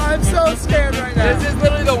ready? I'm so scared right now. This is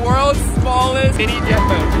literally the world's smallest mini jet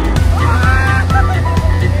boat.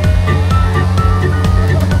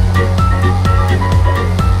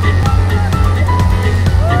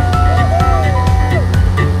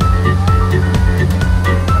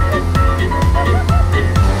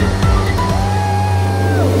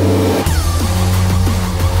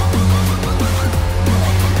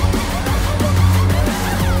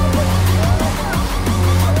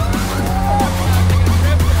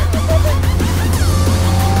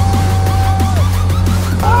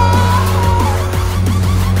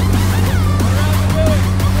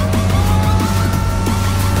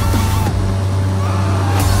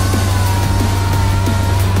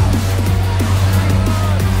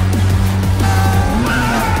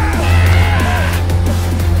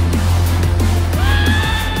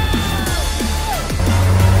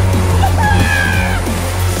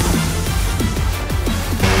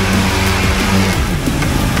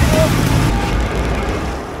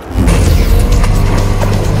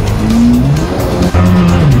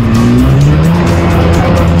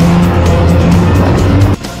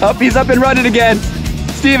 Oh, he's up and running again.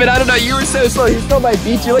 Steven, I don't know, you were so slow. He still might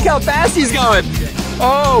beat you. Look how fast he's going.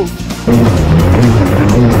 Oh.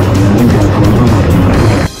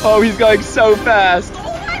 Oh, he's going so fast.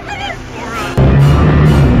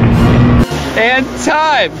 And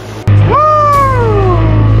time.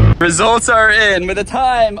 Woo! Results are in with a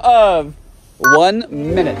time of 1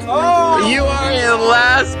 minute. Oh! You are in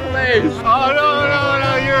last place. Oh, no,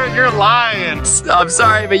 you're lying. I'm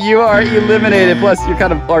sorry, but you are eliminated. Plus, you're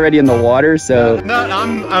kind of already in the water, so. No,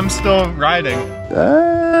 I'm still riding.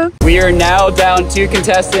 We are now down 2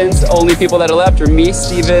 contestants. Only people that are left are me,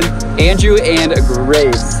 Steven, Andrew, and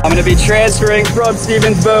Grace. I'm gonna be transferring from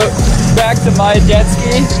Steven's boat back to my jet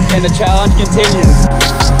ski, and the challenge continues.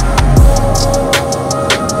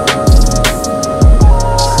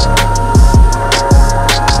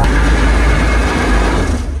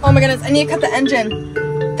 Oh my goodness, I need to cut the engine.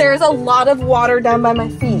 There's a lot of water down by my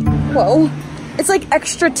feet. Whoa. It's like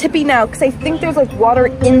extra tippy now because I think there's like water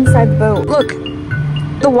inside the boat. Look,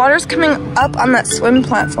 the water's coming up on that swim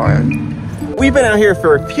platform. We've been out here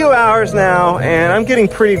for a few hours now, and I'm getting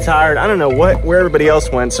pretty tired. I don't know where everybody else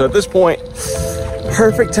went, so at this point,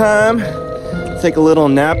 perfect time. Take a little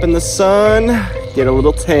nap in the sun, get a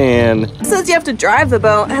little tan. It says you have to drive the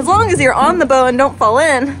boat. As long as you're on the boat and don't fall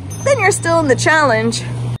in, then you're still in the challenge.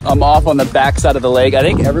 I'm off on the back side of the lake. I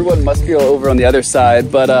think everyone must be over on the other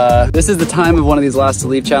side, but this is the time of one of these last to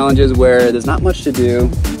leave challenges where there's not much to do.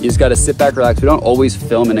 You just gotta sit back, relax. We don't always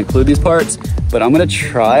film and include these parts, but I'm gonna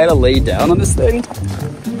try to lay down on this thing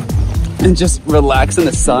and just relax in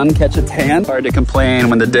the sun, catch a tan. Hard to complain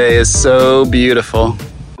when the day is so beautiful.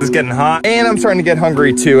 It's getting hot, and I'm starting to get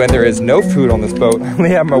hungry too, and there is no food on this boat. I only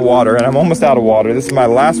have my water, and I'm almost out of water. This is my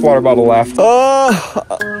last water bottle left.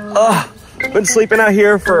 Been sleeping out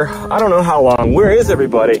here for I don't know how long. Where is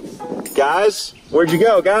everybody? Guys, where'd you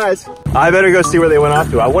go, guys? I better go see where they went off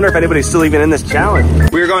to. I wonder if anybody's still even in this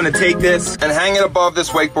challenge. We're going to take this and hang it above this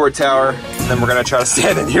wakeboard tower, and then we're gonna try to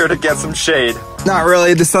stand in here to get some shade. Not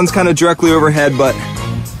really, the sun's kind of directly overhead, but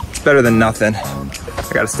it's better than nothing. I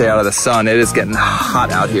gotta stay out of the sun. It is getting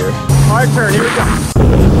hot out here. Our turn, here we go.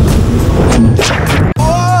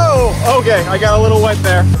 Whoa! Okay, I got a little wet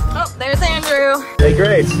there. Oh, there's Andrew. Hey,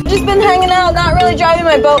 Grace. Just been hanging out, not really driving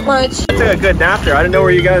my boat much. I took a good nap there. I didn't know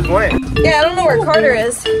where you guys went. Yeah, I don't know where Carter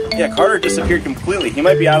is. Yeah, Carter disappeared completely. He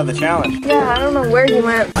might be out of the challenge. Yeah, I don't know where he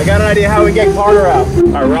went. I got an idea how we get Carter out. All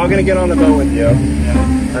right, we're all gonna get on the boat with you.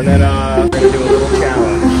 And then we're gonna do a little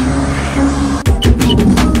challenge.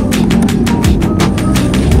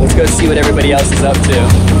 Let's go see what everybody else is up to.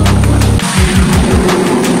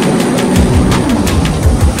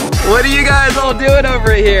 What are you guys all doing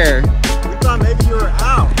over here? We thought maybe you were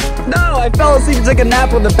out. No, I fell asleep and took a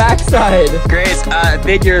nap on the backside. Grace, I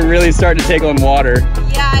think you're really starting to take on water.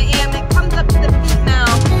 Yeah, I am. It comes up to the feet now.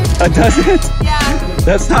 Does it? Yeah.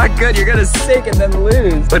 That's not good. You're gonna sink and then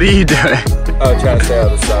lose. What are you doing? Oh, trying to stay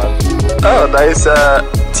out of the sun. Oh, nice.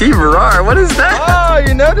 Team RAR. What is that? Oh,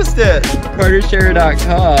 you noticed it.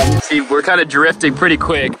 CarterShare.com. See, we're kind of drifting pretty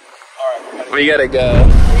quick. All right, we gotta go.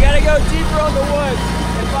 We gotta go deeper on the woods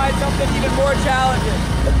and find something even more challenging.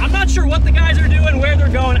 I'm not sure what the guys are doing, where they're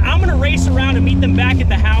going. I'm gonna race around and meet them back at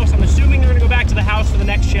the house. I'm assuming they're gonna go back to the house for the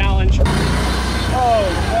next challenge. Oh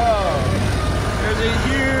no, there's a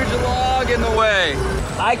huge log in the way.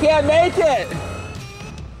 I can't make it.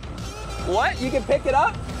 What, you can pick it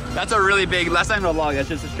up? That's a really big, that's not even a log, that's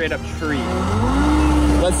just a straight up tree.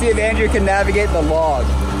 Let's see if Andrew can navigate the log.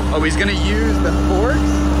 Oh, he's gonna use the forks?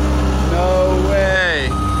 No way.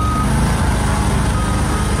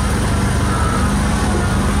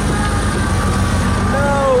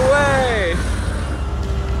 No way!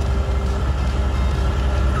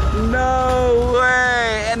 No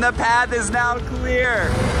way! And the path is now clear.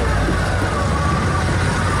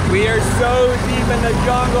 We are so deep in the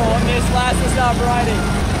jungle on this last to stop riding.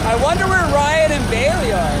 I wonder where Ryan and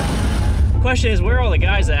Bailey are. The question is, where are all the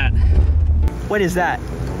guys at? What is that?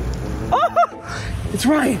 Oh, it's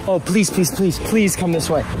Ryan. Oh, please, please, please, please come this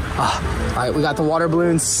way. All right, we got the water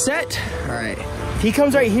balloon set. All right, if he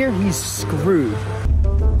comes right here, he's screwed.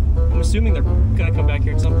 I'm assuming they're gonna come back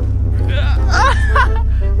here at some point.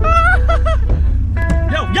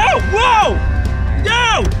 Yo, yo, whoa!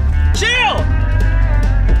 Yo! Chill!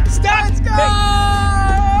 Stop! Let's go! Hey.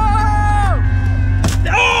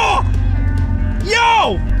 Oh!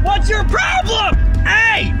 Yo! What's your problem?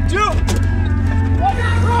 Hey, dude! What's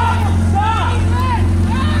your problem? Stop!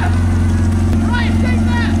 Ryan, take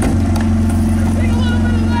that! Take a little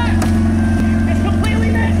bit of that! It's completely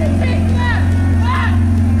missing! Take that! That!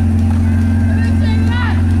 And then take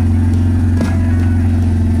that!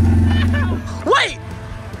 Wait!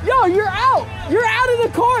 Yo, you're out. You're out of the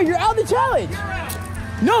car.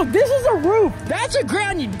 No, this is a roof. That's a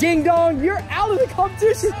ground, you ding dong. You're out of the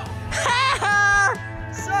competition.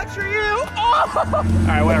 Sucks for you. Oh. All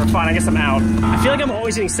right, whatever, fine, I guess I'm out. I feel like I'm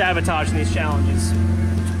always getting sabotaged in these challenges.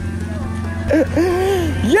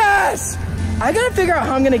 Yes! I gotta figure out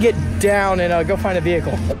how I'm gonna get down and go find a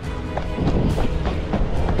vehicle.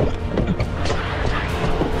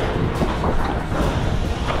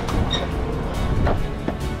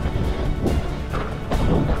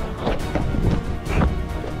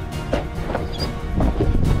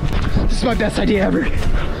 This is my best idea ever.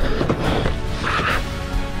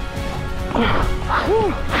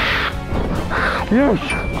 Yes!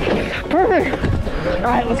 Perfect! All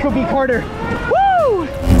right, let's go beat Carter. Woo!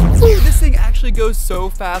 This thing actually goes so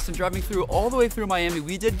fast, and driving through all the way through Miami,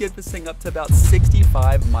 we did get this thing up to about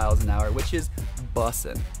 65 miles an hour, which is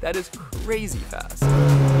bussin'. That is crazy fast.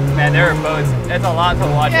 Man, there are boats. It's a lot to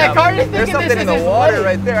watch out. There's something in the water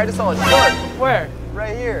right there. I just saw a shark. Where?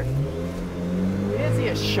 Right here. You didn't see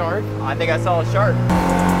a shark? I think I saw a shark.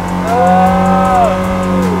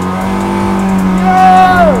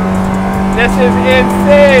 This is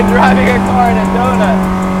insane, driving a car in a donut.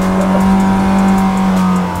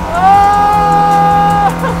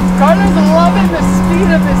 Carter's loving the speed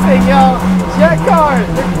of this thing, yo. Jet cars,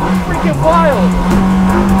 they're freaking wild.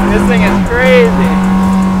 This thing is crazy.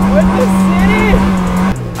 With the city?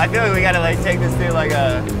 I feel like we gotta like take this through like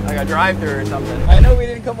a drive-through or something. I know we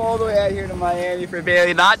didn't come all the way out here to Miami for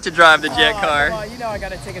Bailey not to drive the jet car. Come on, you know I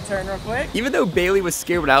gotta take a turn real quick. Even though Bailey was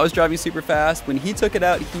scared when I was driving super fast, when he took it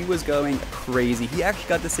out, he was going crazy. He actually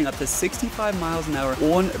got this thing up to 65 miles an hour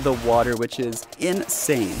on the water, which is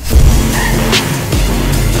insane.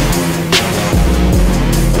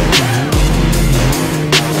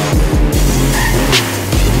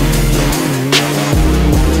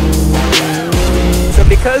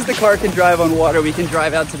 Because the car can drive on water, we can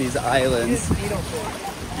drive out to these islands.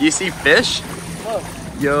 You see fish? Look.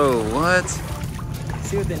 Yo, what?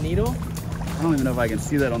 See with the needle? I don't even know if I can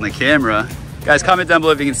see that on the camera. Guys, comment down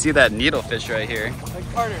below if you can see that needlefish right here.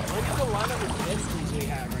 Like Carter, look at the lineup of jet skis we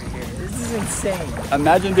have right here. This is insane.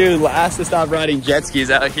 Imagine being last to stop riding jet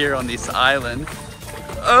skis out here on this island.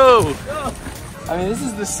 Oh! I mean, this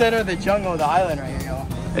is the center of the jungle of the island right here, y'all.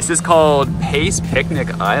 This is called Pace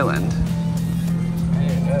Picnic Island.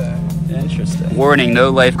 Interesting. Warning, no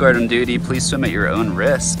lifeguard on duty. Please swim at your own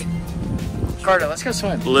risk. Carter, let's go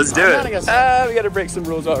swim. Let's do it. We gotta break some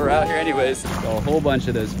rules while we're out here anyways. There's a whole bunch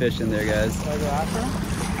of those fish in there, guys. Can I go after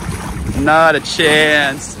them? Not a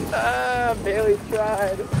chance. Bailey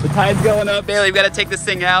tried. The tide's going up, Bailey. We gotta take this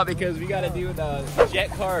thing out because we gotta do the jet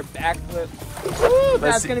car backflip. Woo,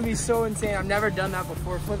 that's gonna be so insane. I've never done that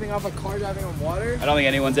before. Flipping off a car driving on water. I don't think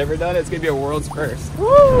anyone's ever done it. It's gonna be a world's first.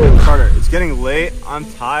 Woo! Carter, it's getting late. I'm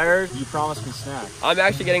tired. You promised me snacks. I'm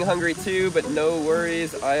actually getting hungry too, but no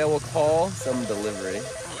worries. I will call some delivery.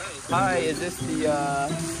 Hi, is this the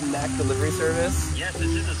snack delivery service? Yes, this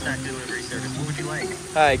is a snack delivery service. What would you like?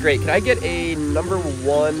 Hi, great. Can I get a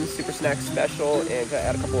 #1 super snack special and can I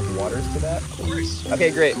add a couple of waters to that? Of course.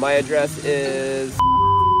 Okay, great. My address is...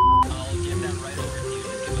 I'll get that right over to you.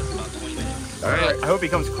 Just give us about 20 minutes. All right. I hope he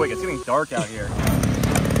comes quick. It's getting dark out here.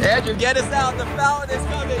 Andrew, get us out. The fountain is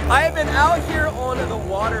coming. I have been out here on the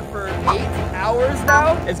water for 8 hours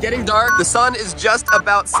now. It's getting dark. The sun is just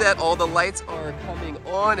about set. All the lights are coming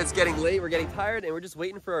on. It's getting late. We're getting tired and we're just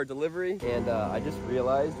waiting for our delivery. And I just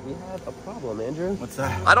realized we have a problem, Andrew. What's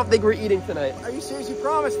that? I don't think we're eating tonight. Are you serious? You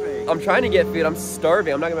promised me. I'm trying to get food. I'm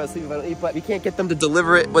starving. I'm not gonna sleep if I don't eat, but we can't get them to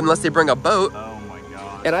deliver it unless they bring a boat. Oh my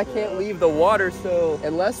God. And I can't leave the water, so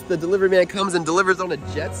unless the delivery man comes and delivers on a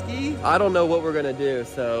jet ski, I don't know what we're gonna do.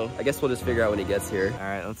 So I guess we'll just figure out when he gets here. All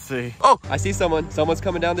right, let's see. Oh, I see someone. Someone's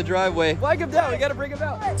coming down the driveway. Flag him down. We gotta bring him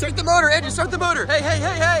out. Start the motor, Andrew. Start the motor. Hey, hey,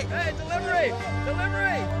 hey, hey. Hey, delivery. Delivery.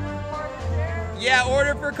 Yeah,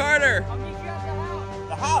 order for Carter. I'll meet you at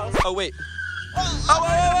the house. Oh, wait.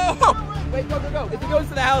 Oh. Wait, go, go, go. If he goes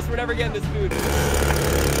to the house, we're never getting this food.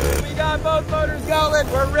 We got both motors going.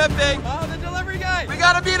 We're ripping. Oh, the delivery guy. We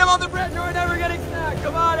gotta beat him on the bridge or we're never getting snack.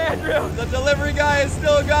 Come on, Andrew. The delivery guy is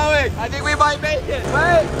still going. I think we might make it.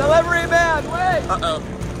 Wait, delivery man, wait. Uh-oh.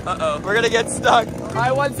 Uh-oh. We're gonna get stuck.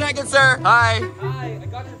 Hi, 1 second, sir. Hi. Hi, I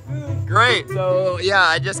got your food. Great. So, yeah,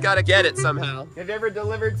 I just gotta get it somehow. Have you ever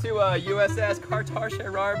delivered to a USS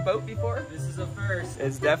Cartar boat before? This is a first.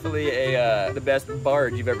 It's definitely the best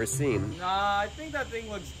barge you've ever seen. Nah, I think that thing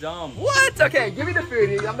looks dumb. What? Okay, give me the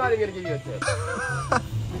food. I'm not even gonna give you a tip.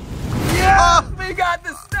 Yeah, we got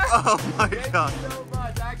the snack. Oh my God. Thank you so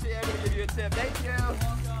much. Actually, I'm gonna give you a tip. Thank you.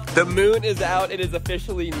 The moon is out. It is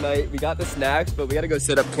officially night. We got the snacks, but we gotta go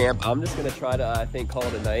set up camp. I'm just gonna try to, I think, call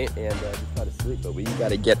it a night and just try to sleep. But we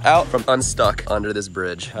gotta get out from unstuck under this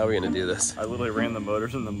bridge. How are we gonna do this? I literally ran the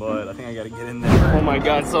motors in the mud. I think I gotta get in there. Oh my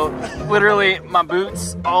God, so literally my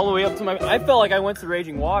boots all the way up to my, I felt like I went to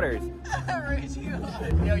raging waters. Raging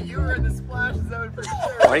waters. Yo, you were in the splash zone for sure.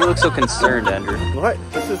 Why do you look so concerned, Andrew? What?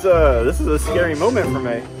 This is a scary moment for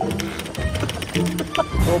me.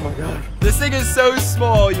 Oh my God. This thing is so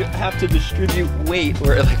small, you have to distribute weight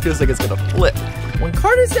where it like feels like it's gonna flip. When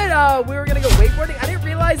Carter said we were gonna go wakeboarding, I didn't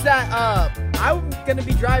realize that I'm gonna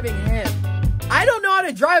be driving him. I don't know how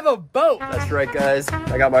to drive a boat. That's right, guys.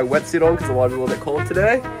 I got my wetsuit on because the water's a little bit cold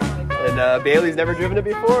today. And Bailey's never driven it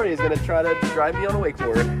before, and he's gonna try to drive me on a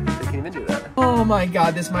wakeboard. He can't even do that. Oh my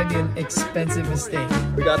God, this might be an expensive mistake.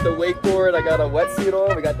 We got the wakeboard, I got a wetsuit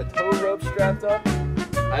on, we got the tow rope strapped up.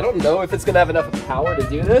 I don't know if it's gonna have enough power to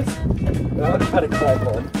do this, but I'm gonna try to climb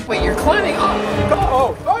on. Wait, you're climbing up?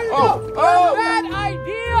 Oh! Bad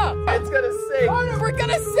idea! It's gonna sink! Carter, we're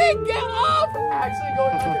gonna sink! Get off! Actually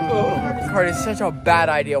going to Carter, it's such a bad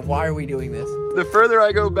idea. Why are we doing this? The further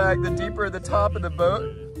I go back, the deeper the top of the boat,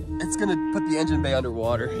 it's gonna put the engine bay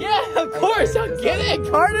underwater. Yeah, of course, I'm getting it,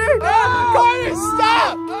 Carter! Carter,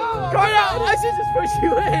 stop! Carter, I should just push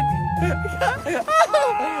you in.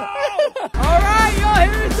 All right, y'all,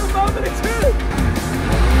 here's the moment of truth.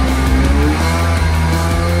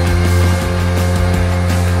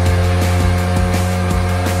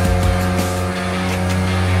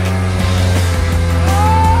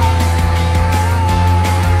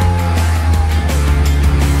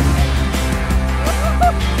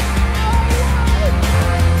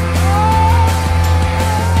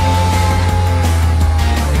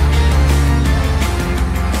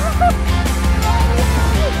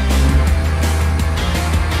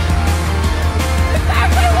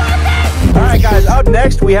 Up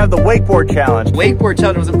next, we have the wakeboard challenge. Wakeboard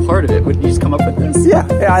challenge wasn't part of it. Wouldn't you just come up with this? Yeah,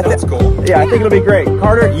 I think that's cool. Yeah, I think it'll be great.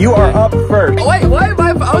 Carter, you are up first. Oh, wait, why am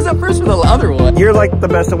I was up first for the other one. You're like the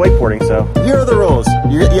best at wakeboarding, so. Here are the rules.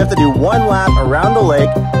 You have to do one lap around the lake,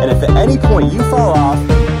 and if at any point you fall off,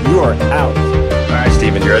 you are out. All right,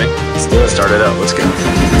 Steven, you ready? Let's do it. Start it up. Let's go.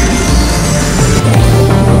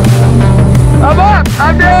 I'm up!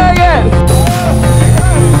 I'm doing it!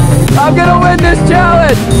 I'm gonna win this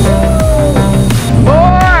challenge!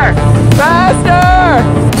 More! Faster!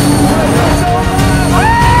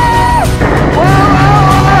 Whoa! Whoa,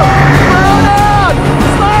 whoa, whoa!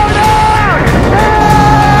 Slow down!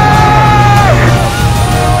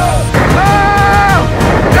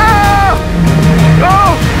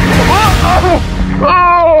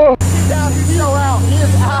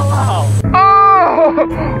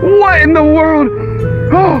 What in the world?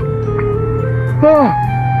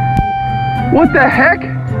 What the heck?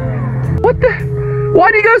 What the?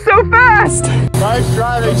 Why'd he go so fast? Nice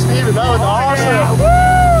driving, Steven. That was awesome.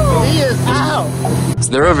 Woo! He is out.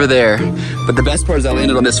 So they're over there, but the best part is I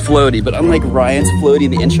landed on this floaty, but unlike Ryan's floaty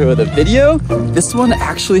in the intro of the video, this one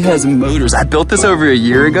actually has motors. I built this over a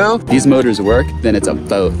year ago. These motors work, then it's a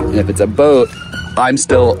boat. And if it's a boat, I'm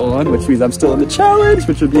still on, which means I'm still in the challenge,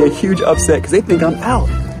 which would be a huge upset because they think I'm out.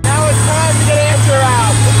 Now it's time to get Andrew out.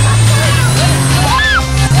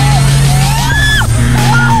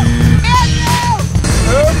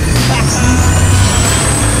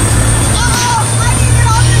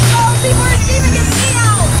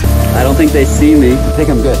 I don't think they see me. I think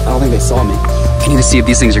I'm good. I don't think they saw me. I need to see if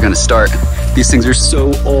these things are gonna start. These things are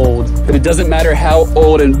so old, but it doesn't matter how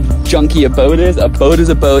old and junky a boat is. A boat is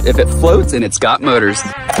a boat if it floats and it's got motors.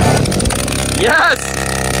 Yes!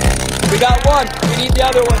 We got one. We need the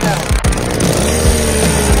other one now.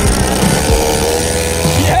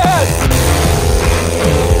 Yes!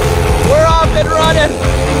 We're off and running.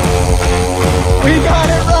 We got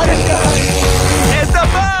it running, guys. It's a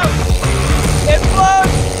boat. It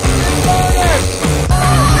floats. It's floating.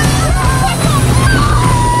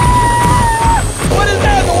 What is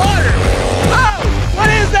that in the water? Oh, what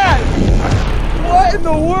is that? What in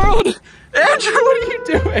the world? Andrew, what are you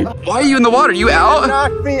doing? Why are you in the water? You out? He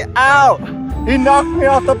knocked me out. He knocked me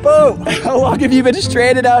off the boat. How long have you been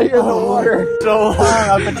stranded out here in the water? So long.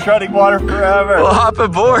 I've been treading water forever. Well, hop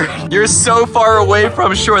aboard. You're so far away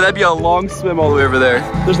from shore. That'd be a long swim all the way over there.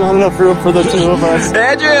 There's not enough room for the two of us.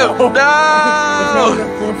 Andrew, There's no! not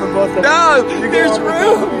enough room for both of us. No, there's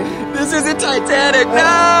room. This isn't Titanic.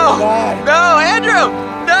 No, no, Andrew,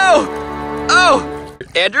 no. Oh,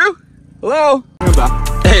 Andrew? Hello?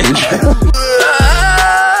 Hey, Andrew.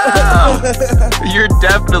 You're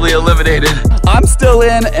definitely eliminated. I'm still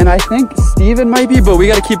in, and I think Steven might be, but we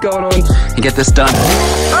gotta keep going on and get this done.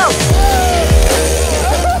 Oh!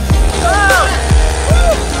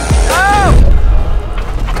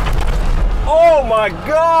 my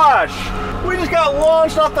gosh! We just got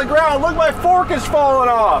launched off the ground. Look, my fork is falling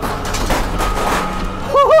off.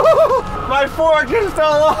 My fork just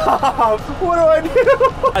fell off. What do I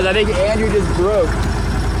do? I think Andrew just broke.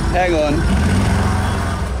 Hang on.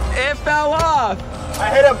 It fell off. I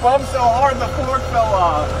hit a bump so hard the fork fell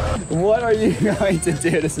off. What are you going to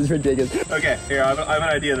do? This is ridiculous. Okay, here, I have an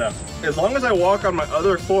idea though. As long as I walk on my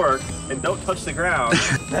other fork and don't touch the ground,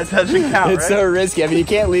 that doesn't count, It's right? so risky. I mean, you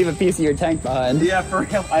can't leave a piece of your tank behind. Yeah, for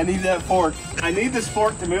real. I need that fork. I need this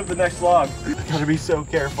fork to move the next log. I gotta be so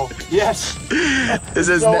careful. Yes. This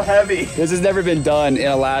is so heavy. This has never been done in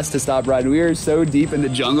a last to stop ride. We are so deep in the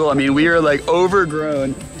jungle. I mean, we are like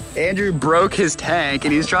overgrown. Andrew broke his tank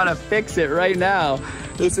and he's trying to fix it right now.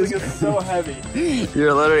 This is so heavy.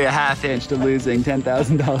 You're literally a half inch to losing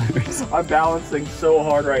 $10,000. I'm balancing so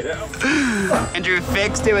hard right now. Andrew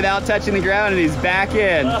fixed it without touching the ground and he's back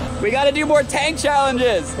in. We gotta do more tank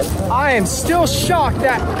challenges. I am still shocked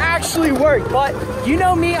that actually worked, but you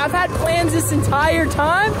know me, I've had plans this entire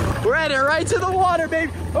time. We're headed right to the water,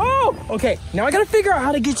 baby. Oh, okay, now I gotta figure out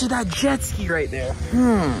how to get to that jet ski right there.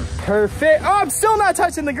 Perfect. Oh, I'm still not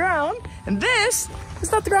touching the ground. And this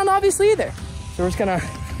is not the ground obviously either. So we're just gonna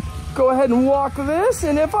go ahead and walk this,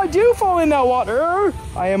 and if I do fall in that water,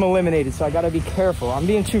 I am eliminated, so I gotta be careful. I'm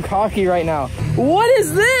being too cocky right now. What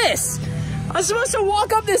is this? I'm supposed to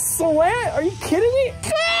walk up this slant? Are you kidding me?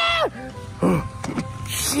 Ah!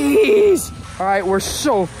 Jeez. All right, we're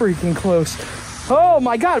so freaking close. Oh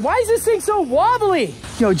my God, why is this thing so wobbly?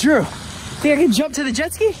 Yo, Drew, think I can jump to the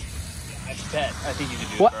jet ski? I bet. I think you can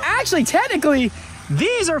do it, Well, bro. actually, technically,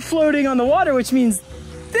 these are floating on the water, which means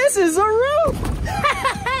this is a roof.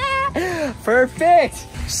 Perfect.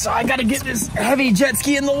 So I gotta get this heavy jet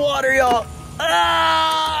ski in the water, y'all.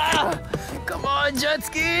 Ah! Come on, jet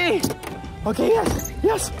ski. Okay, yes,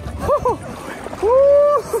 yes. Woo!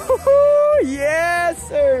 Woo! Yes,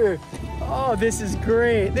 sir. Oh, this is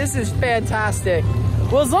great. This is fantastic.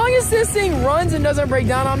 Well, as long as this thing runs and doesn't break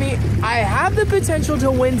down on me, I have the potential to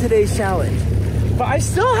win today's challenge. But I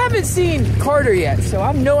still haven't seen Carter yet, so I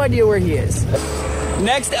have no idea where he is.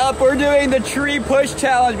 Next up, we're doing the tree push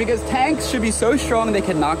challenge because tanks should be so strong they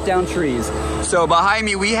can knock down trees. So behind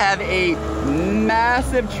me, we have a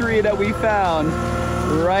massive tree that we found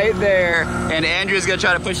right there. And Andrew's gonna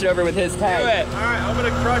try to push it over with his tank. Do it. All right, I'm gonna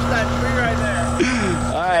crush that tree right there.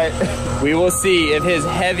 All right, we will see if his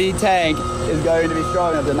heavy tank is going to be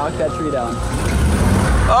strong enough to knock that tree down.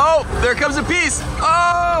 Oh, there comes a piece.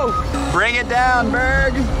 Oh, bring it down,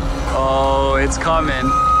 Berg. Oh, it's coming.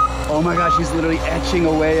 Oh my gosh, he's literally etching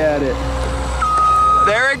away at it.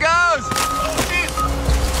 There it goes.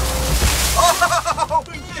 Oh,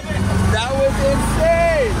 we did it. That was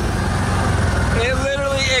insane. It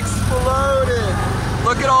literally exploded.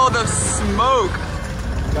 Look at all the smoke.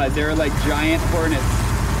 Guys, there are like giant hornets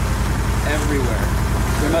everywhere.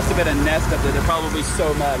 There must have been a nest up there. They're probably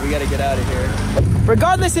so mad. We gotta get out of here.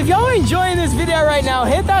 Regardless, if y'all are enjoying this video right now,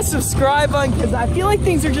 hit that subscribe button because I feel like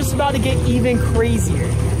things are just about to get even crazier.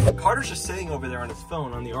 Carter's just sitting over there on his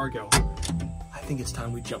phone on the Argo. I think it's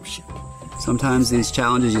time we jump ship. Sometimes these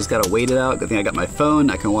challenges, you just gotta wait it out. Good thing I got my phone.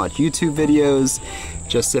 I can watch YouTube videos.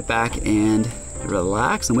 Just sit back and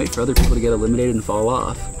relax and wait for other people to get eliminated and fall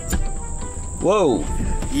off. Whoa.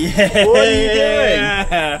 Yeah. What are you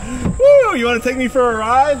doing? Woo, you wanna take me for a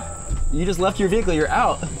ride? You just left your vehicle, you're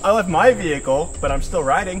out. I left my vehicle, but I'm still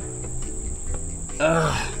riding.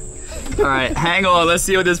 All right, hang on. Let's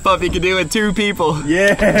see what this puppy can do with 2 people.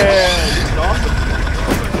 Yeah. This is awesome.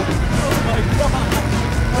 Oh my God.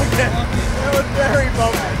 Okay, that was very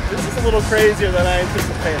bumpy. This is a little crazier than I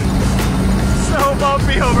anticipated. So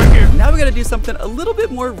bumpy over here. Now we're gonna do something a little bit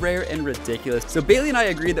more rare and ridiculous. So Bailey and I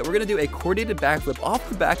agreed that we're gonna do a coordinated backflip off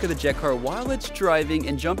the back of the jet car while it's driving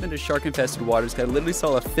and jump into shark-infested waters. I literally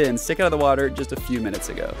saw a fin stick out of the water just a few minutes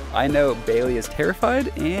ago. I know Bailey is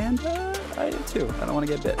terrified, and I am too. I don't want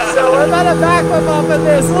to get bit. So we're about to backflip off of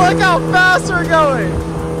this. Look how fast we're going.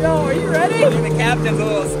 Yo, are you ready? I think the captain's a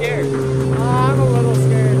little scared. I'm a little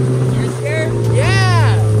scared. You're scared?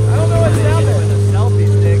 Yeah. I don't know what's down there. With a selfie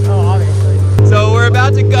stick. Oh, obviously. So we're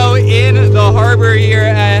about to go in the harbor here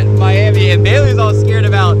at Miami, and Bailey's all scared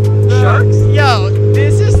about sharks. Yo,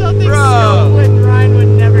 this is something Bro. Scoop and Ryan would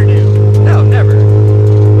never do. No, never.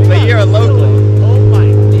 But you're a local. Oh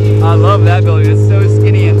my God. I love that building. It's so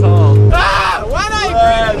skinny and tall. Ah, why not?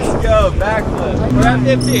 Let's go, backflip. We're at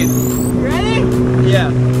 15. You ready? Yeah.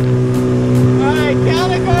 All right,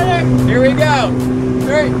 count it, Carter. Here we go.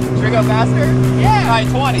 3. Should we go faster? Yeah. All right,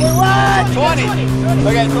 20. What? 20.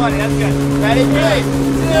 Okay, 20. That's good. Ready? 3,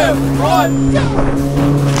 2, 1, go.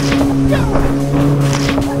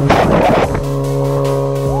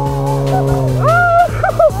 Woo!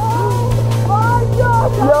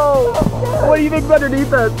 anything's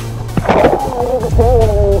underneath us.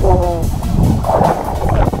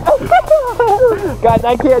 Guys,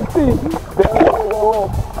 I can't see. I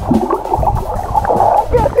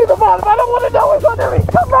can't see the bottom. I don't want to know what's under me.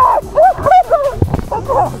 Come back.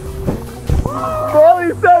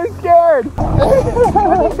 Bailey's so scared.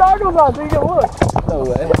 Put these goggles on so you can look. No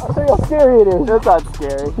way. I'll show you how scary it is. That's not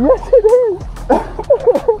scary. Yes, it is.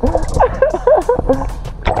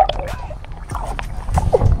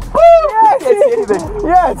 Can't see anything.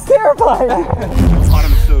 Yeah, it's terrifying.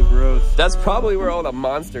 Bottom is so gross. That's probably where all the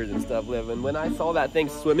monsters and stuff live. And when I saw that thing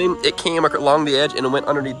swimming, it came along the edge and it went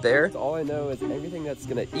underneath there. So all I know is everything that's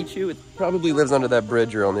gonna eat you, it probably lives under that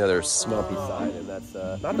bridge or on the other swampy side. And that's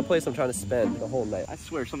not the place I'm trying to spend the whole night. I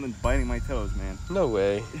swear something's biting my toes, man. No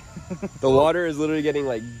way. The water is literally getting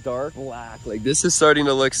like dark black. Like this is starting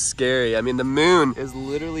to look scary. I mean, the moon is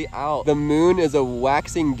literally out. The moon is a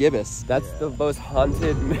waxing gibbous. That's the most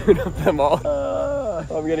haunted moon of them all.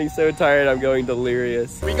 I'm getting so tired, I'm going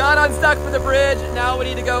delirious. We got unstuck for the bridge. Now we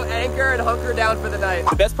need to go anchor and hunker down for the night.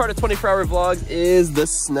 The best part of 24-hour vlogs is the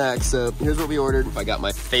snacks. So here's what we ordered. I got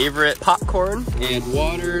my favorite popcorn and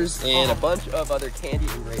waters and a bunch of other candy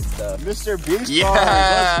and great stuff. Mr. Beast Yeah. Bars,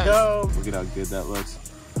 let's go. Look at how good that looks.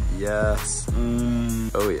 Yes.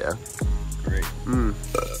 Oh yeah. Great.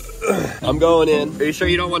 I'm going in. Are you sure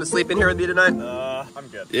you don't want to sleep in here with me tonight? I'm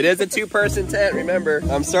good. It is a 2-person tent, remember.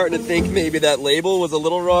 I'm starting to think maybe that label was a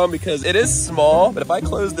little wrong because it is small, but if I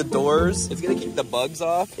close the doors, it's gonna keep the bugs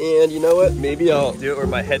off. And you know what? Maybe I'll do it where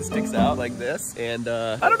my head sticks out like this. And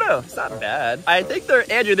I don't know, it's not bad. I think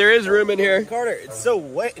Andrew, there is room in here. Carter, it's so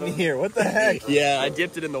wet in here. What the heck? Yeah, I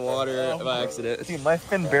dipped it in the water by accident. Dude, my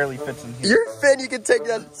fin barely fits in here. Your fin, you can take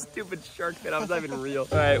that stupid shark fin off. It's not even real.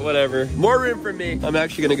 All right, whatever. More room for me. I'm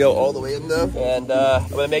actually gonna go all the way in though. And I'm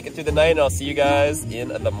gonna make it through the night and I'll see you guys in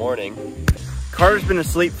the morning. Carter's been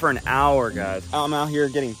asleep for an hour, guys. I'm out here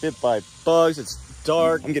getting bit by bugs. It's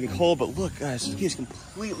dark. I'm getting cold, but look, guys, he is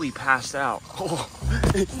completely passed out. Oh.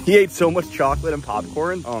 He ate so much chocolate and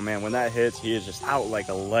popcorn. Oh man, when that hits, he is just out like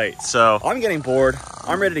a light. So I'm getting bored.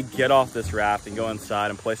 I'm ready to get off this raft and go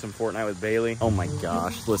inside and play some Fortnite with Bailey. Oh my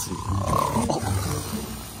gosh, listen. Oh.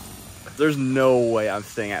 There's no way I'm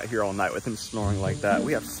staying out here all night with him snoring like that.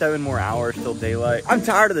 We have 7 more hours till daylight. I'm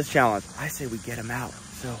tired of this challenge. I say we get him out.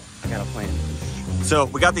 So I got a plan. So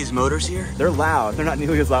we got these motors here. They're loud. They're not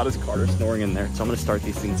nearly as loud as Carter snoring in there. So I'm gonna start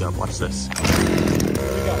these things up. Watch this.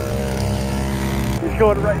 He's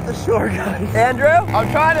going right to the shore, guys. Andrew,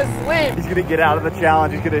 I'm trying to sleep. He's gonna get out of the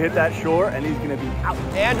challenge. He's gonna hit that shore and he's gonna be out.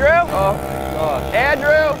 Andrew? Oh my God.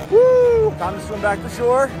 Andrew! Woo! Time to swim back to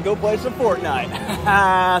shore and go play some Fortnite.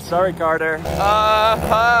 Sorry, Carter.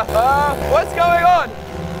 What's going on?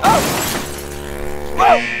 Oh!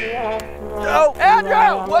 Whoa! Oh,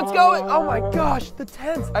 Andrew! What's going? Oh my gosh, the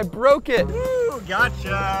tent. I broke it. Ooh,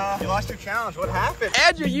 gotcha. You lost your challenge. What happened?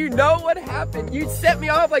 Andrew, you know what happened. You set me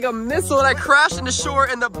off like a missile and I crashed into shore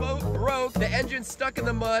and the boat broke. The engine's stuck in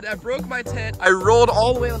the mud. I broke my tent. I rolled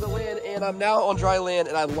all the way on the land and I'm now on dry land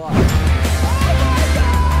and I lost.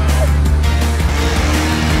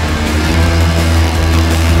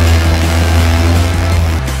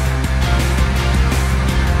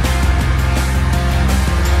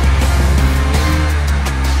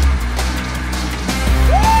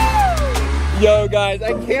 Yo guys,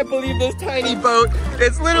 I can't believe this tiny boat.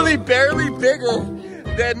 It's literally barely bigger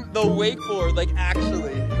than the wakeboard, like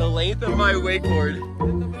actually, the length of my wakeboard.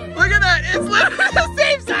 Look at that, it's literally the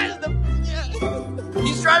same size as the, yeah.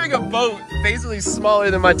 He's driving a boat basically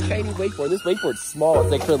smaller than my tiny wakeboard. This wakeboard's small,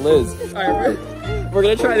 it's like for Liz. All right, we're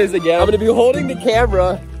gonna try this again. I'm gonna be holding the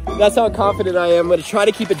camera. That's how confident I am. I'm gonna try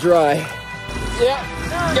to keep it dry. Yeah,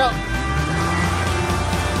 go.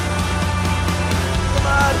 Come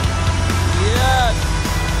on.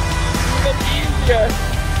 Yes!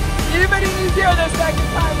 Even easier the second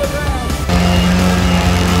time around.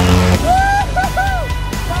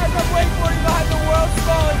 Guys, I'm wakeboarding behind the world's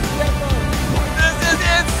smallest jet boat. This is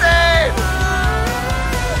insane!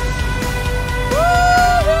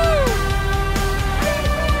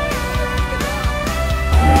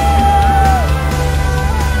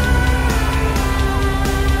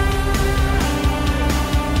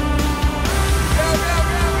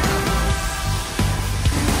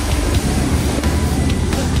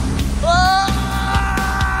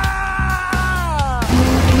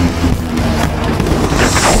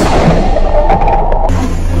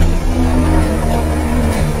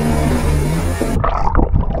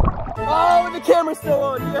 Camera's still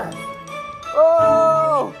on, yes.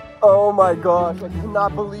 Oh my gosh, I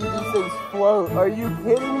cannot believe these things float. Are you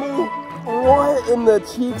kidding me? What in the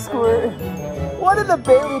cheek squirt? What in the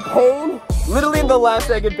Bailey pain? Literally in the last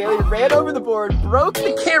second, Bailey ran over the board, broke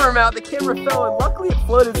the camera mount, the camera fell, and luckily it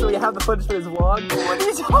floated so we have the footage for this vlog. What are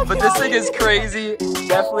you talking But this thing is crazy.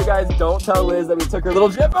 Definitely, guys, don't tell Liz that we took her little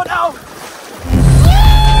jet boat out.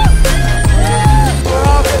 We're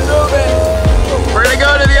off and moving. We're gonna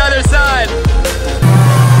go to the other side.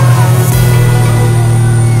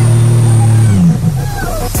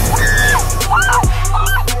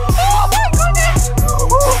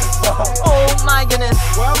 Oh my goodness.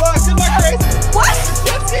 Well, look, good luck, Grace. What?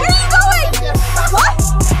 Where are you going? What?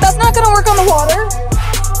 That's not gonna work on the water.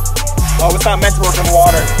 Oh, it's not meant to work in the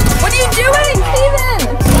water. What are you doing, Steven?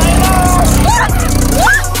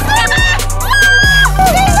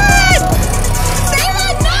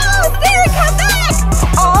 Steven, no! Steven, come back!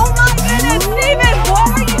 Oh my goodness, Steven, what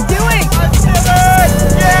are you doing?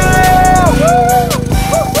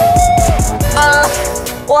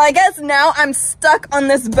 Well, I guess now I'm stuck on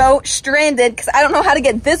this boat, stranded, because I don't know how to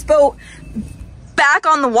get this boat back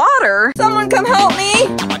on the water. Someone come help me.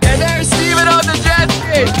 And there's Steven on the jet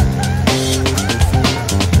ski.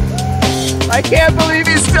 I can't believe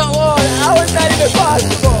he's still on. How is that even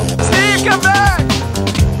possible? Steve, come back.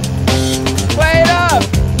 Play it up.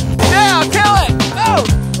 Now, kill it.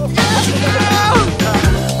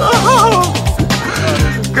 Oh.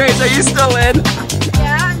 Grace, are you still in?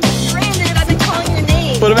 Yeah, I'm stranded. I've been calling your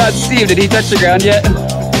name. What about Steve? Did he touch the ground yet?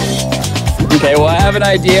 Okay, well I have an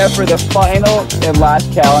idea for the final and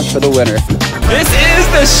last challenge for the winner. This is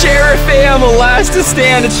the Sheriff Fam Last to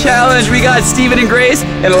Stand challenge. We got Steven and Grace,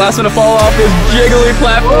 and the last one to fall off this jiggly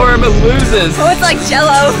platform loses. Oh, it's like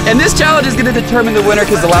Jello. And this challenge is gonna determine the winner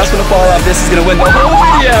because the last one to fall off this is gonna win the whole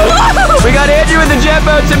video. We got Andrew in the jet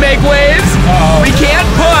boat to make waves. We can't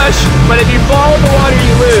push, but if you fall in the water,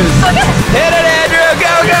 you lose. Okay. Hit it, Andrew,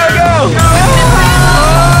 go, go, go.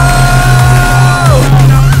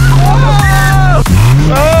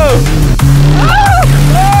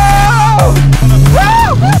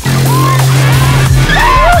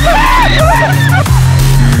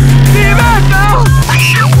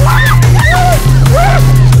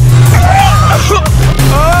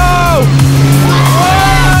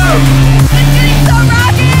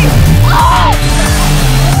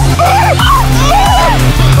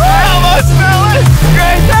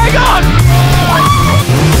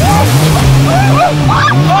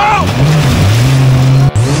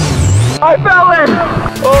 I fell in.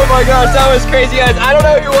 Oh my gosh, that was crazy, guys. I don't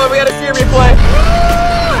know who won. We gotta see a replay.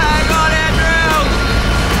 Hang on, Andrew!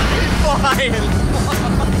 He's flying.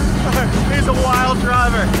 He's a wild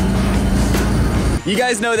driver. You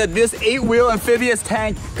guys know that this 8-wheel amphibious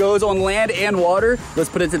tank goes on land and water. Let's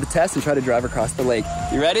put it to the test and try to drive across the lake.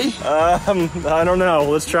 You ready? I don't know.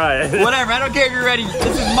 Let's try it. Whatever, I don't care if you're ready.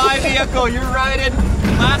 This is my vehicle, you're riding.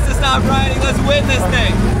 Last to stop riding, let's win this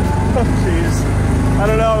thing. Oh, jeez. I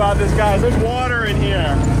don't know about this, guys. There's water in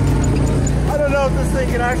here. I don't know if this thing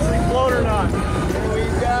can actually float or not. Here we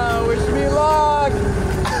go. Wish me luck.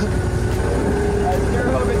 I sure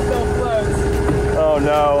hope it still floats. Oh,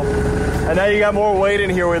 no. And now you got more weight in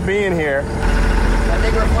here with me in here. I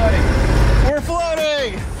think we're floating. We're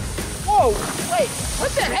floating! Whoa, wait,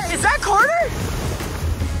 what the heck? Is that Carter?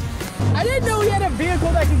 I didn't know he had a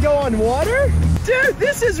vehicle that could go on water. Dude,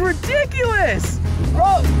 this is ridiculous.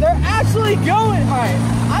 Bro, they're actually going. All right,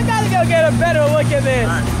 I gotta go get a better look at this.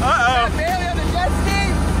 Uh-oh. Bailey on the jet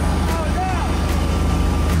ski. Oh,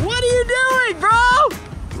 no. What are you doing, bro?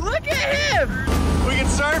 Look at him. We can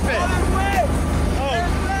surf it.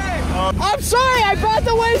 I'm sorry, I brought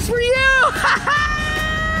the waves for you.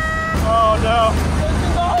 Oh, no.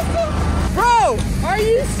 Bro, are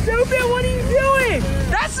you stupid? What are you doing?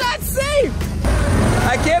 That's not safe.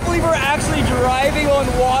 I can't believe we're actually driving on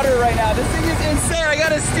water right now. This thing is insane. I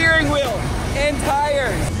got a steering wheel and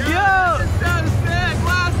tires. Yo, so sick.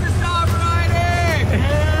 Last to stop riding.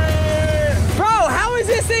 Bro, how is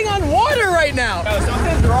this thing on water right now? Oh,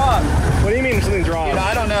 something's wrong. What do you mean something's wrong? Dude,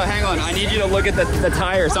 I don't know. Hang on. I need you to look at the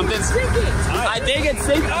tire. Something's... I think it's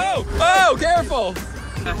sinking. Oh! Oh! Careful!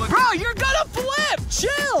 Bro, you're gonna flip.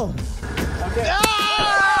 Chill. Okay.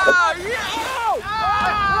 Oh, yeah.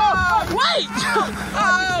 Wait!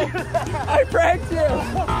 Oh! I pranked you!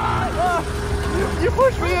 You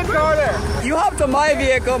pushed me in, Carter. You hopped on my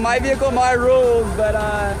vehicle, my rules, but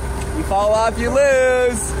you fall off, you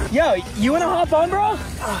lose. Yo, you wanna hop on, bro?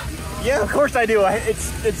 Yeah, of course I do. It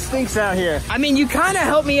stinks out here. I mean, you kind of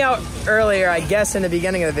helped me out earlier, I guess, in the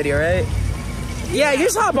beginning of the video, right? Yeah,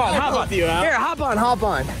 just hop on, hop on. You out. Here, hop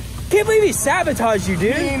on. Can't believe he sabotaged you,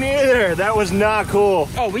 dude. Me neither. That was not cool.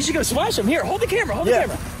 Oh, we should go splash him. Here, hold the camera, hold the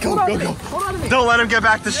camera. Go. Hold on to me. Don't let him get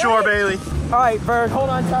back to shore, Bailey. All right, Bird, hold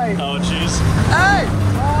on tight. Oh, jeez. Hey!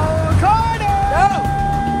 Oh, Carter!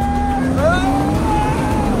 No!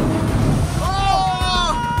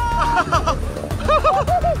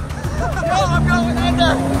 I'm going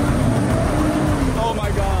under. Oh my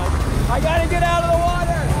God. I gotta get out of the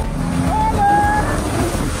water.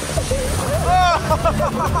 Oh.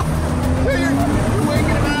 You're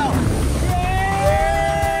waking him out. Yeah!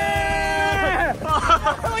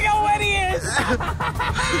 Look how wet he is.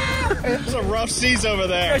 There's some rough seas over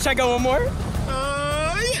there. Should I go one more?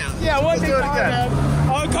 Yeah. Yeah, one Let's do it again.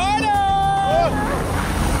 Oh, Carter!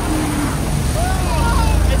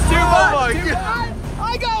 It's too much.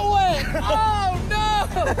 I got wet! Oh no!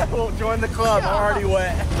 Well, join the club. I'm already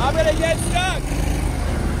wet. I'm gonna get stuck!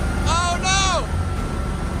 Oh no.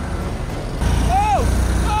 Oh!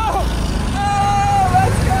 Oh! Oh!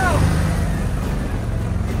 Let's go!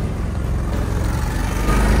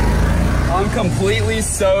 I'm completely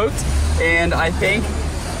soaked, and I think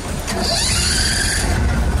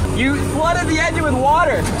you flooded the engine with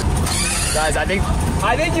water. Guys, I think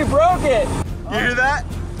you broke it. You hear that?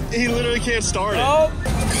 He literally can't start it. Oh!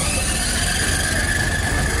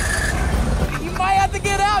 You might have to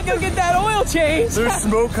get out, go get that oil change. There's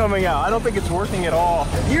smoke coming out. I don't think it's working at all.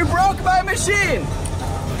 You broke my machine.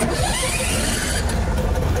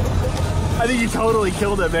 I think you totally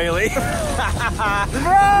killed it, Bailey. Bro,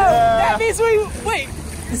 that means wait,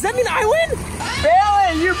 does that mean I win?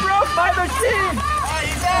 Bailey, you broke my machine.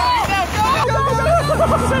 He's out.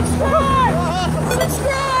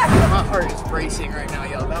 Subscribe! My heart is racing right now,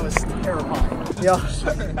 yo. That was terrifying. Yo,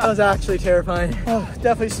 that was actually terrifying. Oh,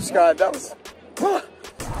 definitely subscribe. That was.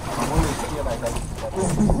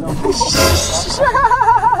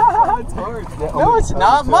 No, it's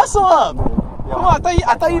not. Muscle up. Come on,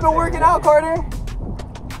 I thought you'd been working out, Carter.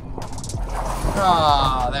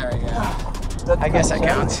 Oh, there we go. I guess that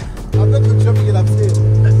counts. I'm not jumping it upstairs.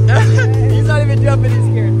 He's not even jumping, he's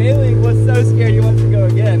scared. Bailey was so scared he wants to go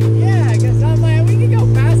again. Yeah, because I'm like, we can go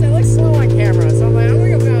faster. It looks slow on camera, so I'm like, I'm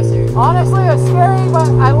gonna go faster. Honestly, it's scary, but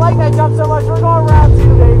I like that jump so much. We're going round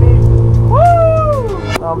 2, baby.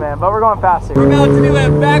 Woo! Oh man, but we're going faster. We're about to do a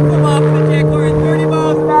backflip off the jet car at 30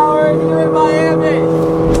 miles an hour here in Miami.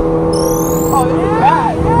 Oh,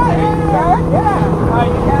 yeah, yeah. All right,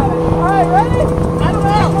 you got it. All right, ready? I don't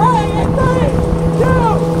know. All right, in 3, 2,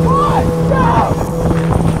 1, go!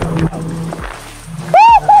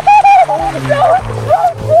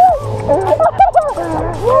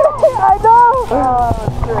 I know!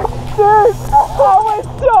 Dude, that was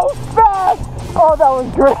so fast! Oh, that was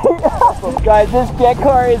great! Guys, this jet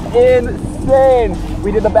car is insane.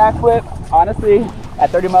 We did the backflip. Honestly, at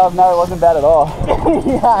 30 miles an hour, it wasn't bad at all.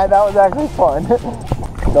 Yeah, that was actually fun.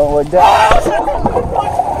 Don't look down.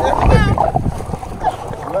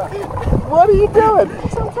 What are you doing?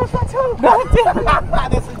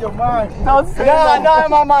 This is your mind. No, not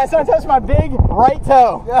in my mind. Someone touched my big right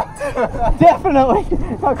toe. Definitely.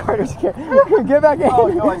 Oh, Carter's scared. Get back in. Oh,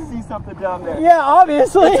 no, I see something down there. Yeah,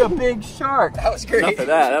 obviously. It's a big shark. That was great. Enough of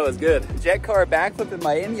that. That was good. Jet car backflip in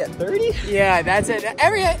Miami at 30? Yeah, that's it.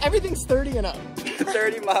 Everything's 30 and up.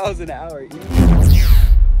 30 miles an hour.